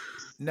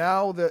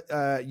 now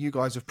that you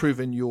guys have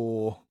proven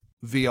your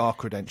VR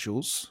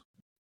credentials,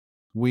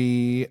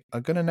 we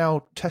are going to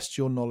now test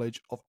your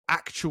knowledge of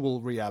actual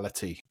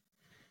reality.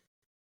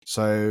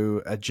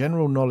 So, a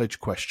general knowledge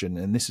question,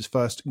 and this is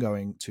first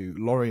going to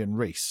Laurie and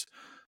Reese.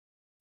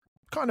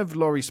 Kind of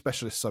Laurie's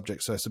specialist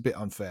subject, so it's a bit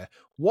unfair.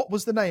 What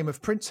was the name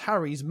of Prince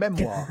Harry's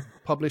memoir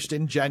published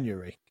in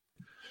January?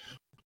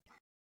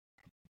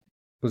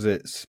 Was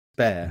it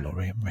Spare?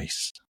 Laurie and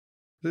Reese.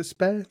 Was it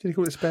Spare? Did he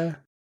call it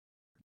Spare?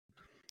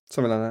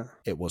 Something like that.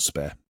 It was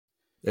Spare.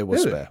 It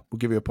was Spare. We'll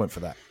give you a point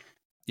for that.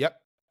 Yep.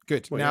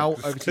 Good. Well, now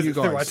yeah, over to you it's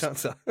the guys. right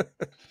answer.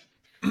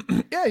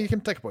 Yeah, you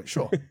can take a point,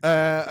 sure.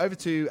 Over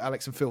to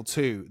Alex and Phil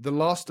too. The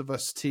Last of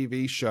Us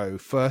TV show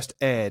first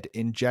aired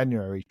in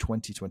January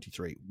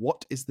 2023.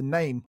 What is the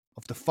name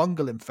of the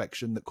fungal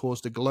infection that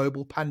caused a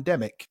global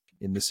pandemic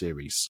in the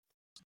series?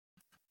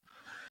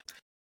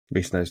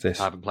 Reese knows this.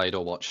 I haven't played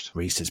or watched.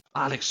 Reese is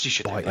Alex, you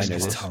should know biting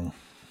this. his tongue.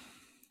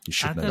 You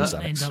should I know this,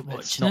 didn't Alex. end up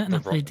It's watching not it, and I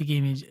the played the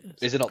game.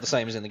 Is it not the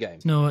same as in the game?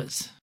 No,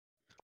 it's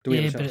Do we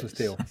yeah, have a chance but to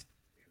steal? I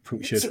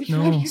think we should.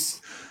 no.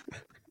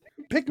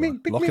 Pick me.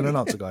 Pick Lock me. in an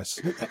answer, guys.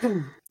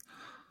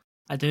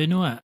 I do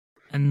know it,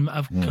 and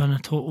I've gone a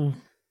total.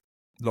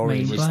 Laurie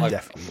Mind would blank.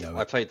 definitely know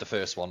I it. played the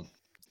first one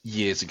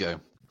years ago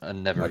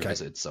and never Okay.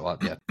 revisited, so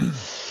yeah.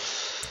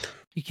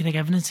 You could have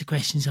given us the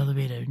questions the other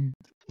way around.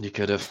 You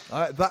could have.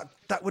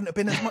 That wouldn't have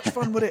been as much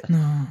fun, would it?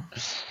 No,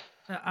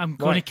 I'm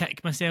going Right. to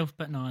kick myself,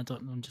 but no, I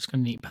don't know. I'm just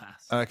going to need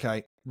pass.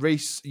 Okay.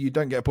 Reese, you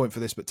don't get a point for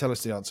this, but tell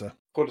us the answer.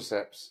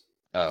 Cordyceps.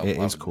 Oh, It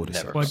I is would never cordyceps.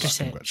 have got Cordyceps.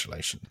 that.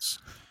 Congratulations.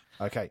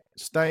 Okay,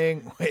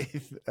 staying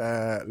with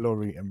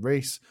Laurie and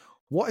Reese.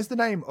 What is the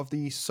name of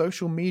the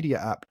social media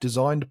app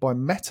designed by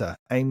Meta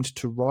aimed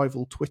to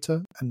rival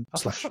Twitter and Oh,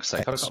 for slash fuck's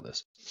sake, I've X? got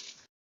this.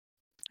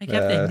 I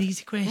give them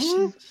easy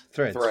questions.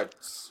 Threads.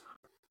 Threads.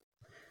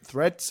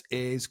 Threads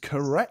is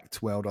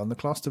correct. Well done, the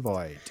class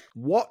divide.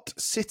 What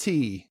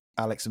city,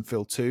 Alex and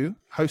Phil too,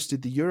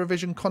 hosted the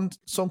Eurovision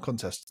Song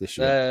Contest this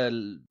year?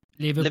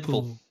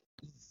 Liverpool.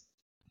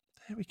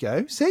 There we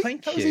go. See?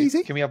 Thank that you. was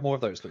easy. Can we have more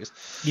of those, please?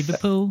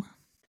 Liverpool.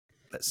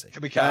 Let's see.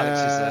 Can we get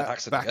Alex's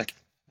accent back. again?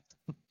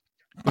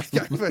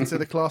 Back over to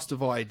the class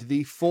divide.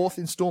 The 4th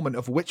instalment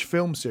of which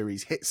film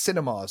series hit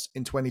cinemas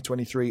in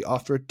 2023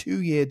 after a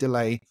 2-year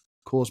delay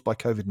caused by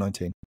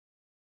COVID-19?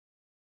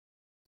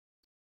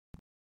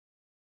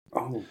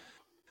 Oh.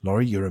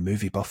 Laurie, you're a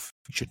movie buff.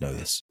 You should know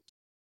this.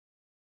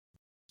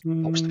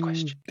 What was the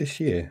question? This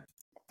year.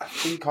 I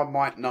think I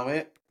might know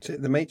it. Is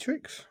it The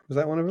Matrix? Was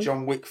that one of them?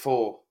 John Wick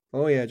 4.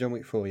 Oh, yeah, John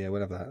Wick 4. Yeah,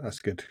 we'll have that. That's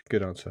good.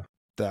 Good answer.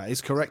 That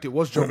is correct. It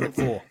was John Wick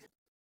 4.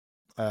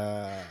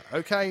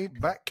 Okay,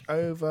 back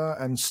over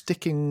and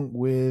sticking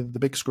with the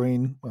big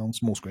screen. Well,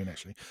 small screen,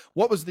 actually.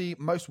 What was the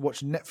most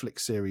watched Netflix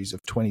series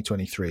of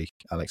 2023,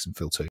 Alex and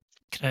Phil too?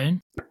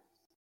 Crown.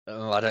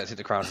 Oh, I don't think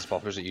The Crown's as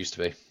popular as it used to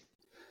be.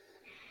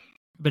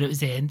 But it was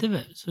the end of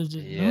it. So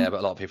Yeah, but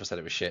a lot of people said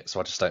it was shit, so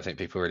I just don't think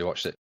people really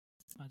watched it.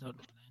 I don't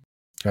know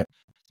then. Okay.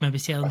 Maybe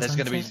Selling There's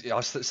going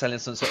Sunset. to be Selling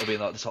Sunset will be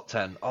in like the top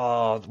 10.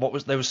 Oh,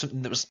 there was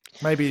something that was.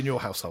 Maybe in your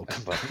household.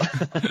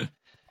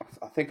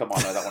 I think I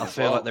might know that one I as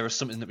feel well. like there was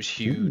something that was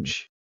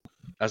huge.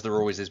 as there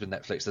always is with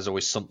Netflix. There's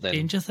always something.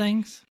 Stranger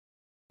Things.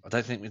 I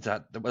don't think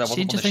that wasn't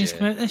Stranger one Things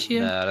come out this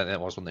year. No, I don't think there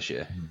was one this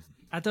year.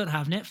 I don't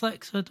have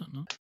Netflix, so I don't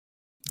know.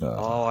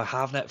 Oh, I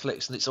have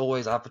Netflix, and it's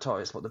always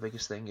advertised what the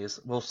biggest thing is.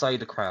 We'll say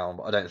The Crown,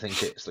 but I don't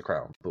think it's The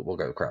Crown. But we'll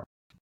go with Crown.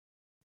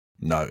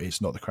 No, it's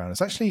not The Crown.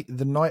 It's actually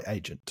The Night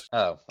Agent.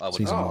 Oh, I would.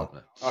 Season 1.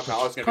 Okay,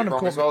 I was going to be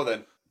wrong as well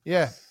then.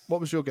 Yeah.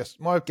 What was your guess?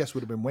 My guess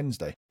would have been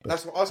Wednesday.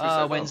 That's what I was going to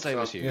say. Wednesday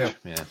was huge.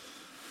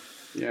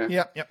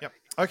 Yeah. Yep.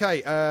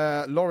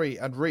 Okay, Laurie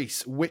and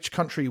Reese, which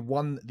country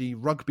won the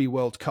Rugby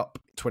World Cup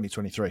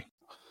 2023?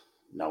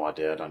 No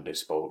idea. I don't do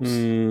sports.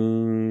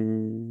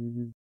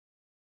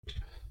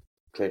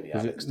 Clearly, Is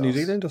Alex it New does.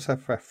 Zealand or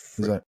South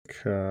Africa?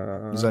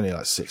 There's only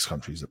like 6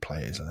 countries that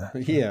play, isn't there?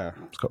 Yeah.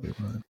 It's got to be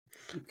one of them.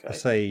 Okay. I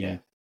say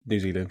New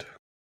Zealand.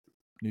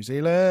 New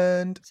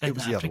Zealand. South It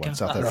was the other one, Africa.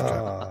 South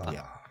Africa.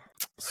 Yeah.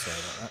 Sorry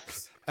about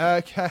that.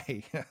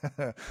 Okay.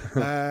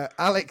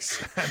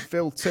 Alex and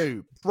Phil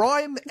 2.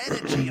 Prime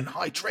energy and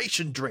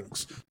hydration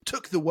drinks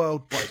took the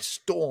world by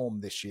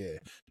storm this year.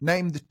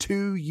 Name the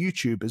 2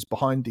 YouTubers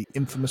behind the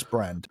infamous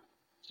brand.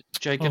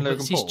 Jake and Logan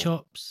what's Paul. his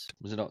chops?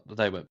 Was it not?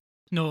 They were.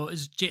 No,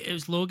 it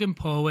was Logan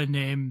Paul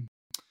and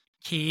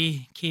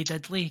K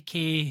Diddley.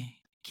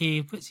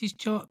 K. What's his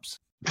chops?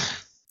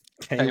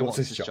 Hey, what's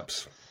his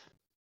chops?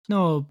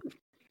 No,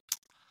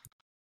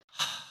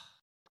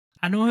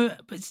 I know who,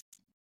 but it's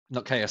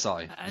Not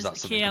KSI. Is that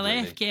something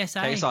KLF, completely-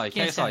 KSI.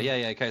 KSI.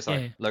 Yeah,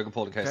 KSI. Yeah. Logan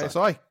Paul and KSI.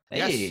 KSI. Hey.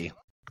 Yes.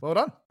 Well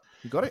done.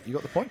 You got it. You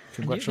got the point.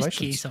 I knew it was K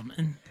Congratulations.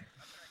 something.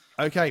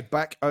 Okay,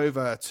 back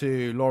over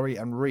to Laurie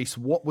and Reese.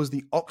 What was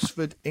the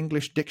Oxford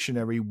English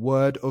Dictionary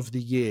Word of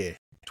the Year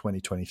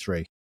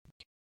 2023?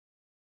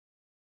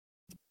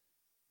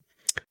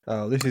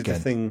 Oh, this is Again, the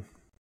thing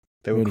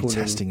they were Really calling...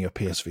 testing your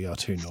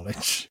PSVR2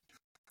 knowledge.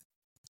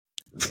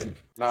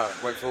 No,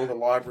 went through all the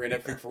library and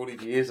everything for all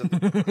these years of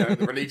the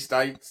release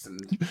dates and.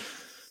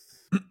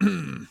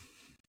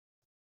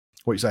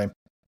 What are you saying?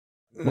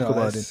 No, Look a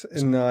word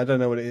no, I don't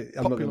know what it is.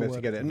 I'm not Popular going to be able to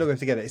word. get it. I'm not going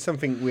to get it. It's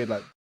something weird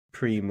like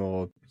Preem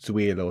or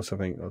Zweel or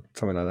something like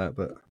that.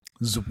 But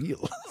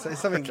Zweel. so it's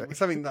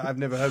something that I've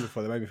never heard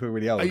before. That made me feel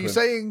really old. Are you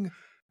saying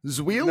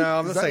Zweel? No,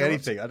 I'm not Is that saying your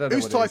anything. answer? I don't know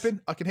Who's what it is. typing?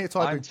 I can hear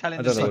typing. I'm telling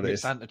I the don't know what it Secret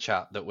is. Santa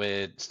chat that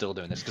we're still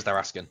doing this because they're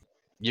asking.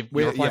 You're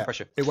We're- applying yeah,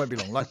 pressure. It won't be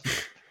long. Like 10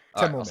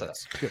 Alright, more I'll say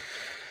minutes. Good.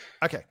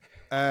 Okay.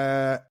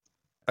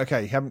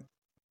 Okay. You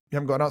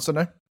haven't got an answer,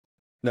 no?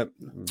 No.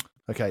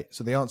 Okay.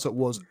 So the answer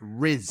was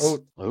Riz.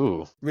 Oh,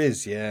 Ooh.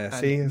 Riz, yeah. And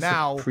See, it's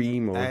now like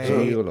Preem or a-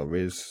 Zweel or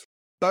Riz.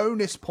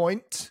 Bonus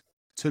point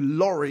to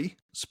Laurie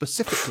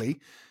specifically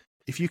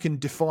if you can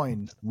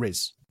define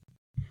Riz.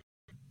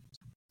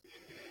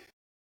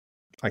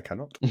 I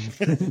cannot.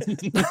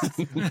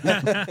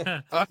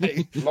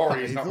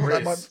 Laurie is not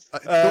Riz. I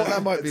thought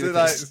that might be so the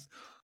like- case.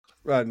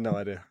 Right, no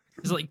idea.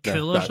 It's like No,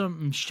 cool or no.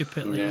 something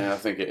stupid. Like Yeah, I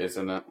think it is,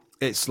 isn't it?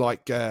 It's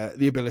like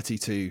the ability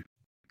to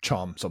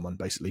charm someone,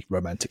 basically,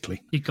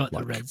 romantically. you got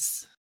like- the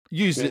Riz.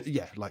 Use it,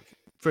 yeah. Like,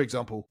 for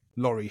example,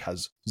 Laurie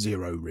has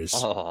 0 Riz,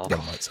 Oh.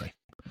 one might say.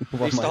 One You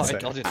might started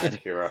say. nodding at it,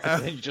 Accurate.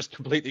 and then you just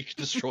completely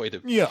destroyed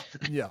him. Yeah.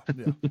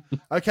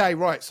 Okay,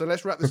 right. So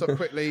let's wrap this up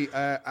quickly.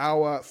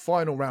 Our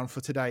final round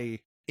for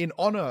today, in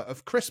honor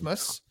of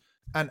Christmas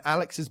and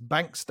Alex's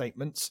bank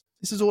statements.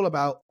 This is all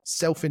about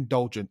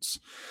self-indulgence.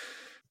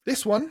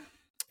 This one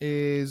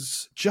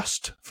is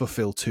just for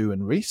Phil 2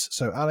 and Reese.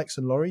 So Alex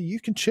and Laurie, you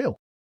can chill.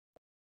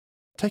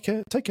 Take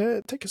a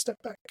step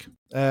back.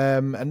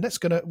 And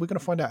we're gonna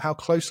find out how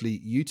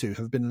closely you two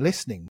have been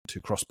listening to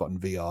CrossButton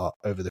VR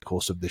over the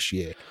course of this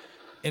year.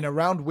 In a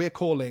round we're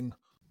calling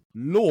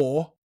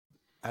Law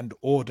and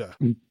Order.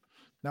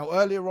 Now,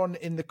 earlier on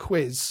in the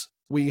quiz,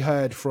 we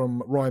heard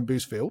from Ryan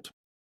Boosfield.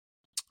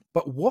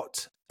 But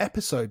what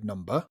episode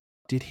number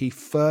did he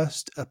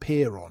first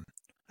appear on?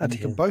 And you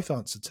can both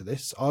answer to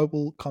this. I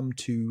will come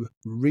to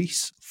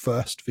Reese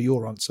first for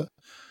your answer.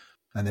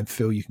 And then,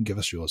 Phil, you can give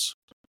us yours.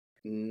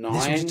 9.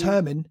 This will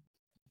determine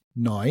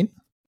 9.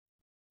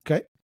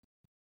 Okay.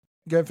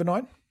 Going for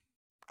 9?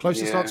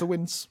 Closest Yeah. answer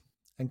wins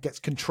and gets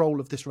control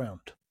of this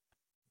round.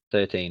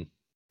 13.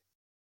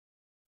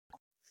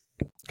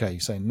 Okay, you're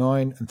saying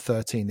 9 and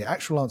 13. The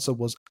actual answer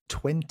was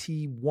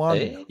 21.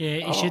 Eh? Yeah,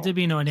 he should have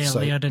been on So,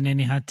 earlier, and then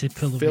he had to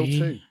pull Phil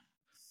away.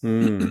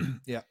 2.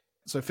 Yeah.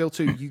 So Phil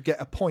 2, you get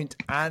a point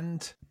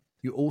and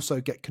you also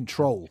get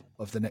control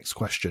of the next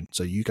question.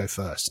 So you go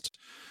first.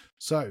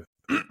 So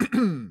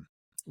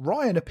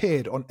Ryan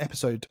appeared on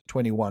episode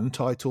 21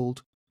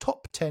 titled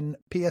Top 10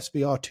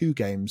 PSVR2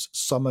 Games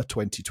Summer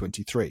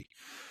 2023.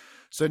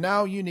 So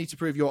now you need to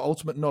prove your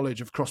ultimate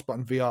knowledge of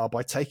CrossButton VR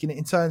by taking it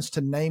in turns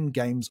to name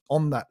games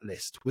on that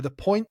list, with a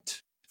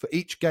point for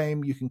each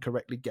game you can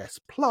correctly guess.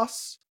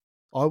 Plus,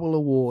 I will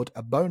award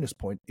a bonus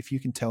point if you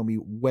can tell me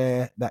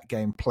where that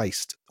game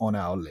placed on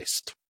our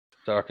list.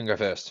 So I can go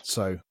first.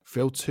 So,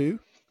 Phil 2,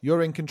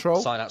 you're in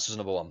control. Synapse was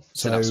number 1.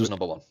 So- Synapse was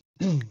number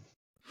 1.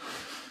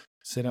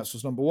 Synapse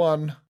was number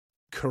 1.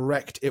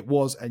 Correct, it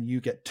was, and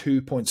you get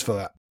 2 points for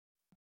that.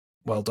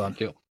 Well done.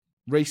 Cool.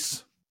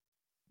 Reese,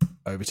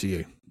 over to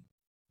you.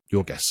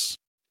 Your guess.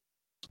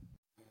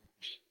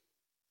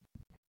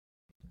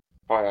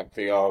 Kayak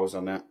VR was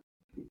on that.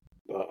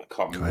 But I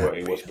can't remember where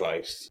he was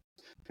placed.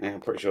 Yeah,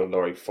 I'm pretty sure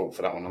Laurie fought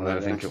for that one. I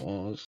think it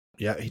was.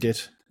 Yeah, he did.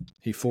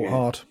 He fought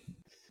hard.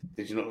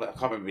 Did you not? I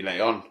can't remember if you let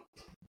it on.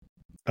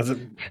 As a,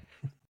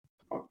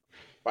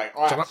 Mate,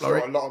 I have got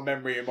a lot of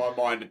memory in my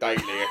mind daily.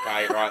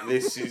 Okay, right.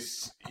 This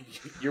is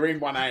you're in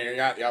one area,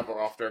 you're out the other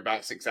after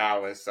about 6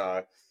 hours.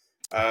 So,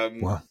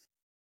 Wow.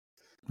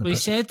 Well, he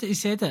said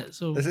it.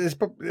 So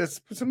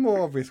there's some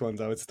more obvious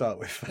ones I would start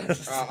with.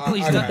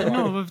 please don't.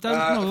 No, we've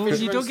done. No,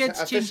 you don't get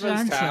to change the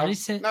answer. He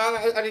said, No,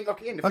 I didn't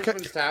lock it in. The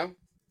Fisherman's Town.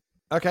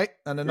 Okay,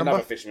 and a number?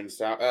 Another Fisherman's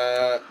Town.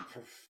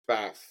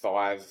 About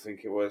 5, I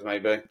think it was,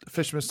 maybe.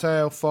 Fisherman's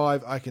Tale,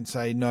 5. I can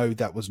say no,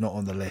 that was not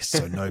on the list,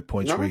 so no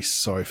points, No? Reese.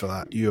 Sorry for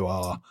that. You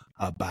are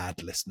a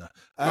bad listener.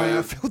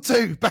 Phil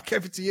 2, back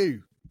over to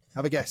you.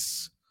 Have a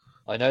guess.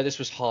 I know this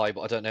was high,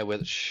 but I don't know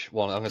which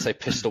one. I'm going to say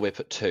Pistol Whip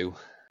at 2.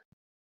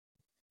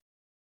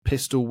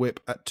 Pistol Whip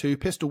at 2.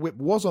 Pistol Whip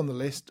was on the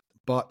list,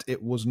 but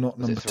it was not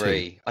Was number it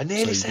 3? 2. I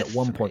nearly so you said get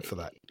 1 3. point for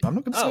that. I'm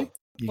not going to say.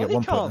 You Well, get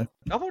 1 point. can't.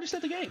 I've already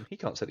said the game. He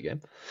can't say the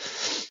game.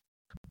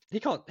 He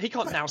can't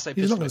now say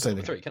He's Pistol not gonna Whip say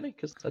number the 3, can he?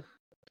 Because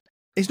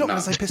He's not No.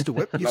 going to say Pistol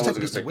Whip. You've No said one's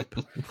Pistol gonna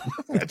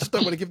Whip. I just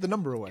don't want to give the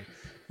number away.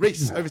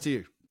 Reese, over to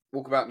you.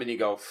 Walkabout mini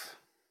golf.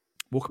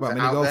 Walkabout Is it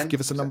mini out golf. then? Give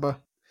us a number.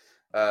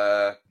 8.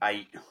 I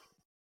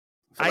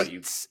feel like 8. I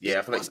It feel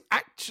like was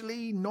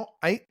actually not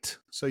 8,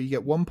 so you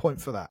get 1 point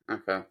for that.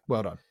 okay.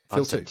 Well done. I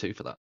Phil said 2. 2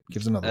 for that.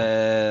 Give us another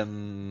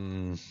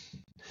one.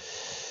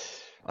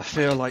 I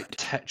feel like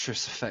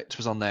Tetris Effect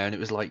was on there, and it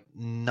was like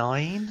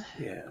 9.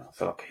 Yeah, I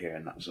feel like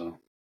hearing that as well.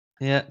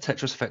 Yeah,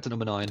 Tetris Effect at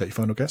number 9. Take your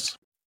final guess.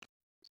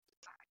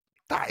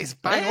 That is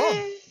bang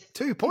on.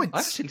 2 points. I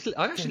actually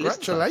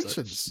listened to that,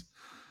 so- Congratulations.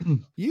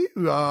 You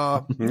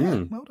are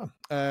well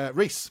done.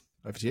 Reese,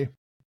 over to you.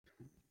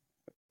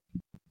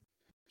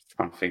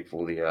 Trying to think of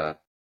all the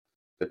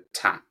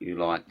tat you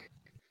like.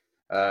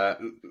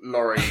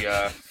 Laurie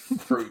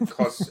threw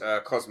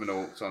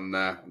Cosmonauts on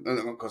there.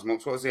 Not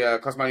Cosmonauts. What was the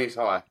Cosmonius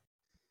High?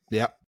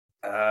 Yep.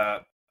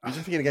 I'm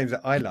just thinking of games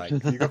that I like.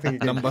 You've got to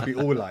think of games that we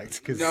all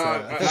liked. Cause, No,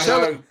 I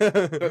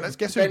know. Let's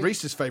guess who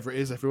Reese's favourite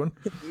is, everyone.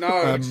 No,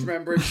 I just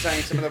remember him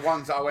saying some of the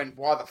ones that I went,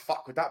 why the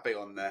fuck would that be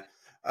on there?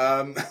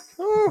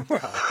 oh,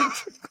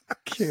 right.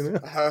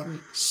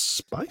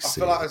 Spicy. I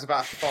feel like it was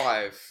about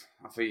 5.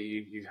 I think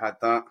you had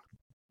that.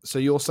 So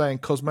you're saying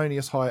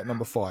Cosmonius High at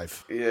number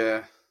 5.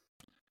 Yeah.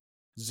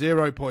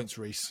 0 points,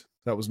 Reese.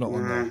 That was not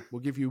on there.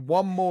 We'll give you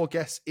one more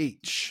guess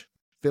each.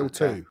 Phil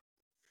 2.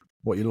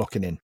 What are you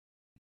locking in?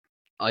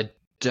 I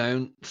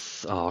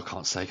don't. I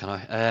can't say, can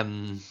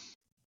I?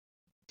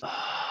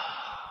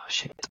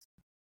 Shit.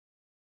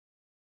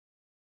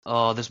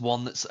 Oh, there's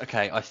one that's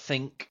okay. I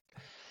think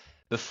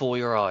Before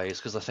Your Eyes,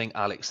 because I think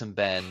Alex and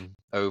Ben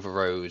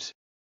overrode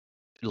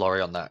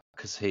Laurie on that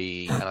because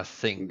and I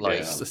think like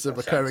It's a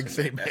recurring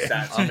theme here.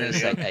 I'm going to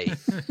say 8.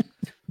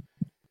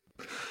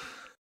 I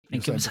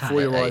think it was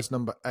Before Your higher. Eyes,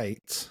 number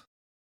 8.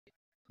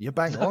 You're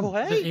bang on. Oh,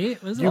 Was it hey.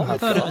 8? Was it? You I have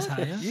thought it was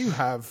higher. You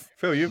have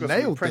Phil, you've got some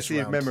nailed this impressive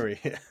round. memory.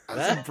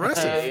 That's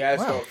impressive. He has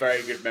Wow. got a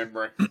very good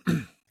memory.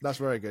 That's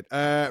very good.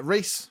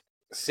 Reese,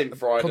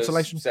 Synth Riders,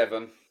 Consolation?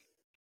 7.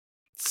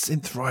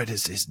 Synth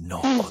Riders is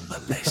not on the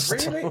list.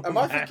 Really? Am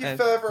I thinking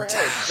further ahead?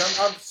 'Cause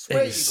I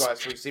swear you guys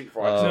threw Synth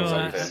Riders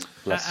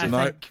No, or I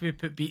something. think we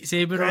put Beat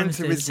Saber Gran on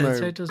instead of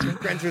Synth Riders.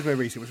 Gran Turismo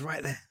Reese, it was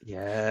right there.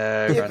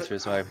 Yeah, Yeah, Gran but-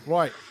 Turismo.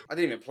 Right. I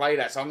didn't even play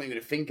that, so I'm not even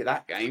going to think of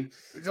that game.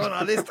 It's on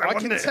our list. I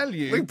can tell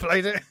you We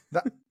played it.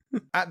 that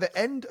at the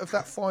end of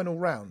that final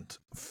round,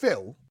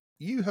 Phil,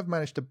 you have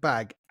managed to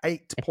bag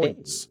 8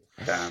 points.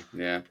 Damn,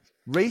 yeah.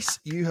 Reese,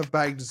 you have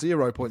bagged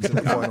 0 points in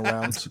the final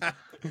round.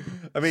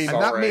 I mean, And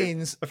that Sorry.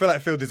 means I feel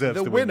like Phil deserves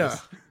the to win winner,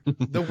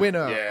 this. the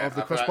winner Yeah, of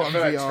the I feel like CrossButton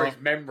for his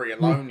VR memory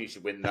alone, you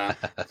should win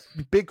that.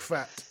 Big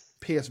Fat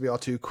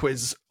PSVR2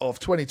 quiz of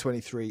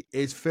 2023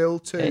 is Phil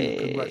 2.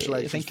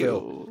 Congratulations, Thank Phil.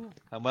 you.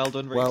 And well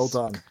done, Reece. Well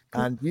done.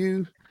 And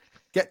you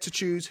get to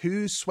choose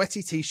whose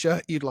sweaty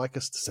t-shirt you'd like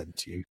us to send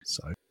to you.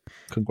 So,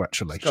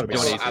 congratulations. Gotta be Do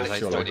I one need to- Alex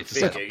do I one need would to fit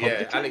set you. up Yeah,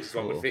 public Alex's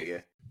one would or- fit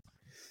you.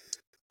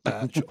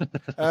 Sure.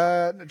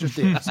 Just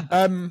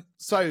DMs.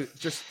 So,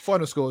 just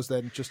final scores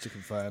then, just to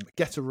confirm.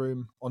 Get a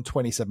Room on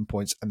 27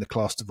 points and the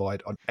Class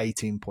Divide on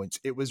 18 points.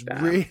 It was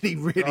really,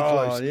 really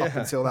close yeah. up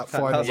until that That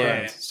final was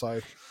round. right. So,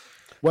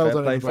 well Fair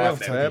done, play, everybody.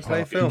 Phil. Fair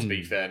play, Phil. To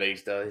be fair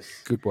these days.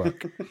 Good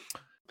work.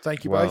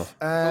 Thank you Wow. both.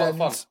 A lot of And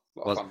fun. A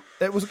lot of fun.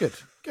 it was good.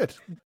 Good.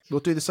 We'll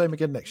do the same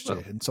again next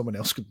year, and someone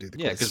else could do the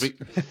Yeah, quiz.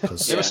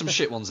 because there were some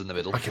shit ones in the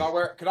middle. Can I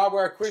wear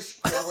a quiz?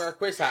 Can I wear a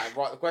quiz hat and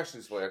write the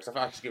questions for you? Because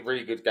I actually get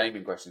really good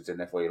gaming questions in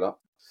there for you lot.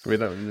 We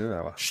don't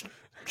know.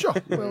 Sure.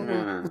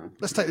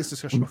 Let's take this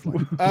discussion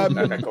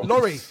offline. Okay, cool.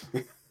 Laurie,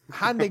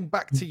 handing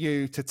back to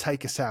you to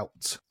take us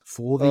out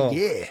for the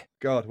year.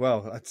 God,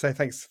 well, I'd say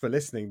thanks for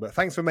listening, but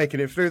thanks for making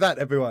it through that,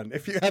 everyone.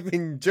 If you have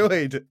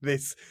enjoyed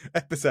this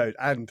episode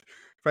and,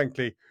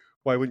 frankly,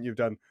 Why wouldn't you have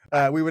done?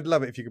 We would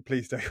love it if you could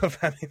please tell your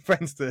family and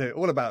friends to hear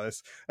all about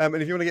us. And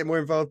if you want to get more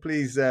involved,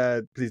 please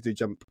do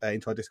jump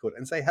into our Discord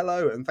and say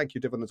hello. And thank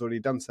you to everyone that's already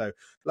done so.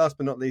 Last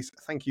but not least,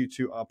 thank you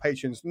to our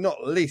patrons,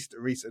 not least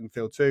Reese and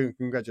Phil too.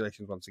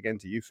 Congratulations once again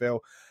to you,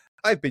 Phil.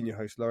 I've been your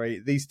host, Laurie.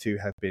 These two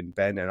have been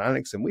Ben and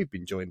Alex, and we've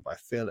been joined by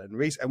Phil and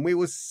Reese. And we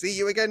will see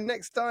you again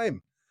next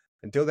time.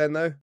 Until then,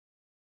 though,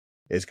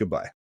 it's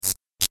goodbye.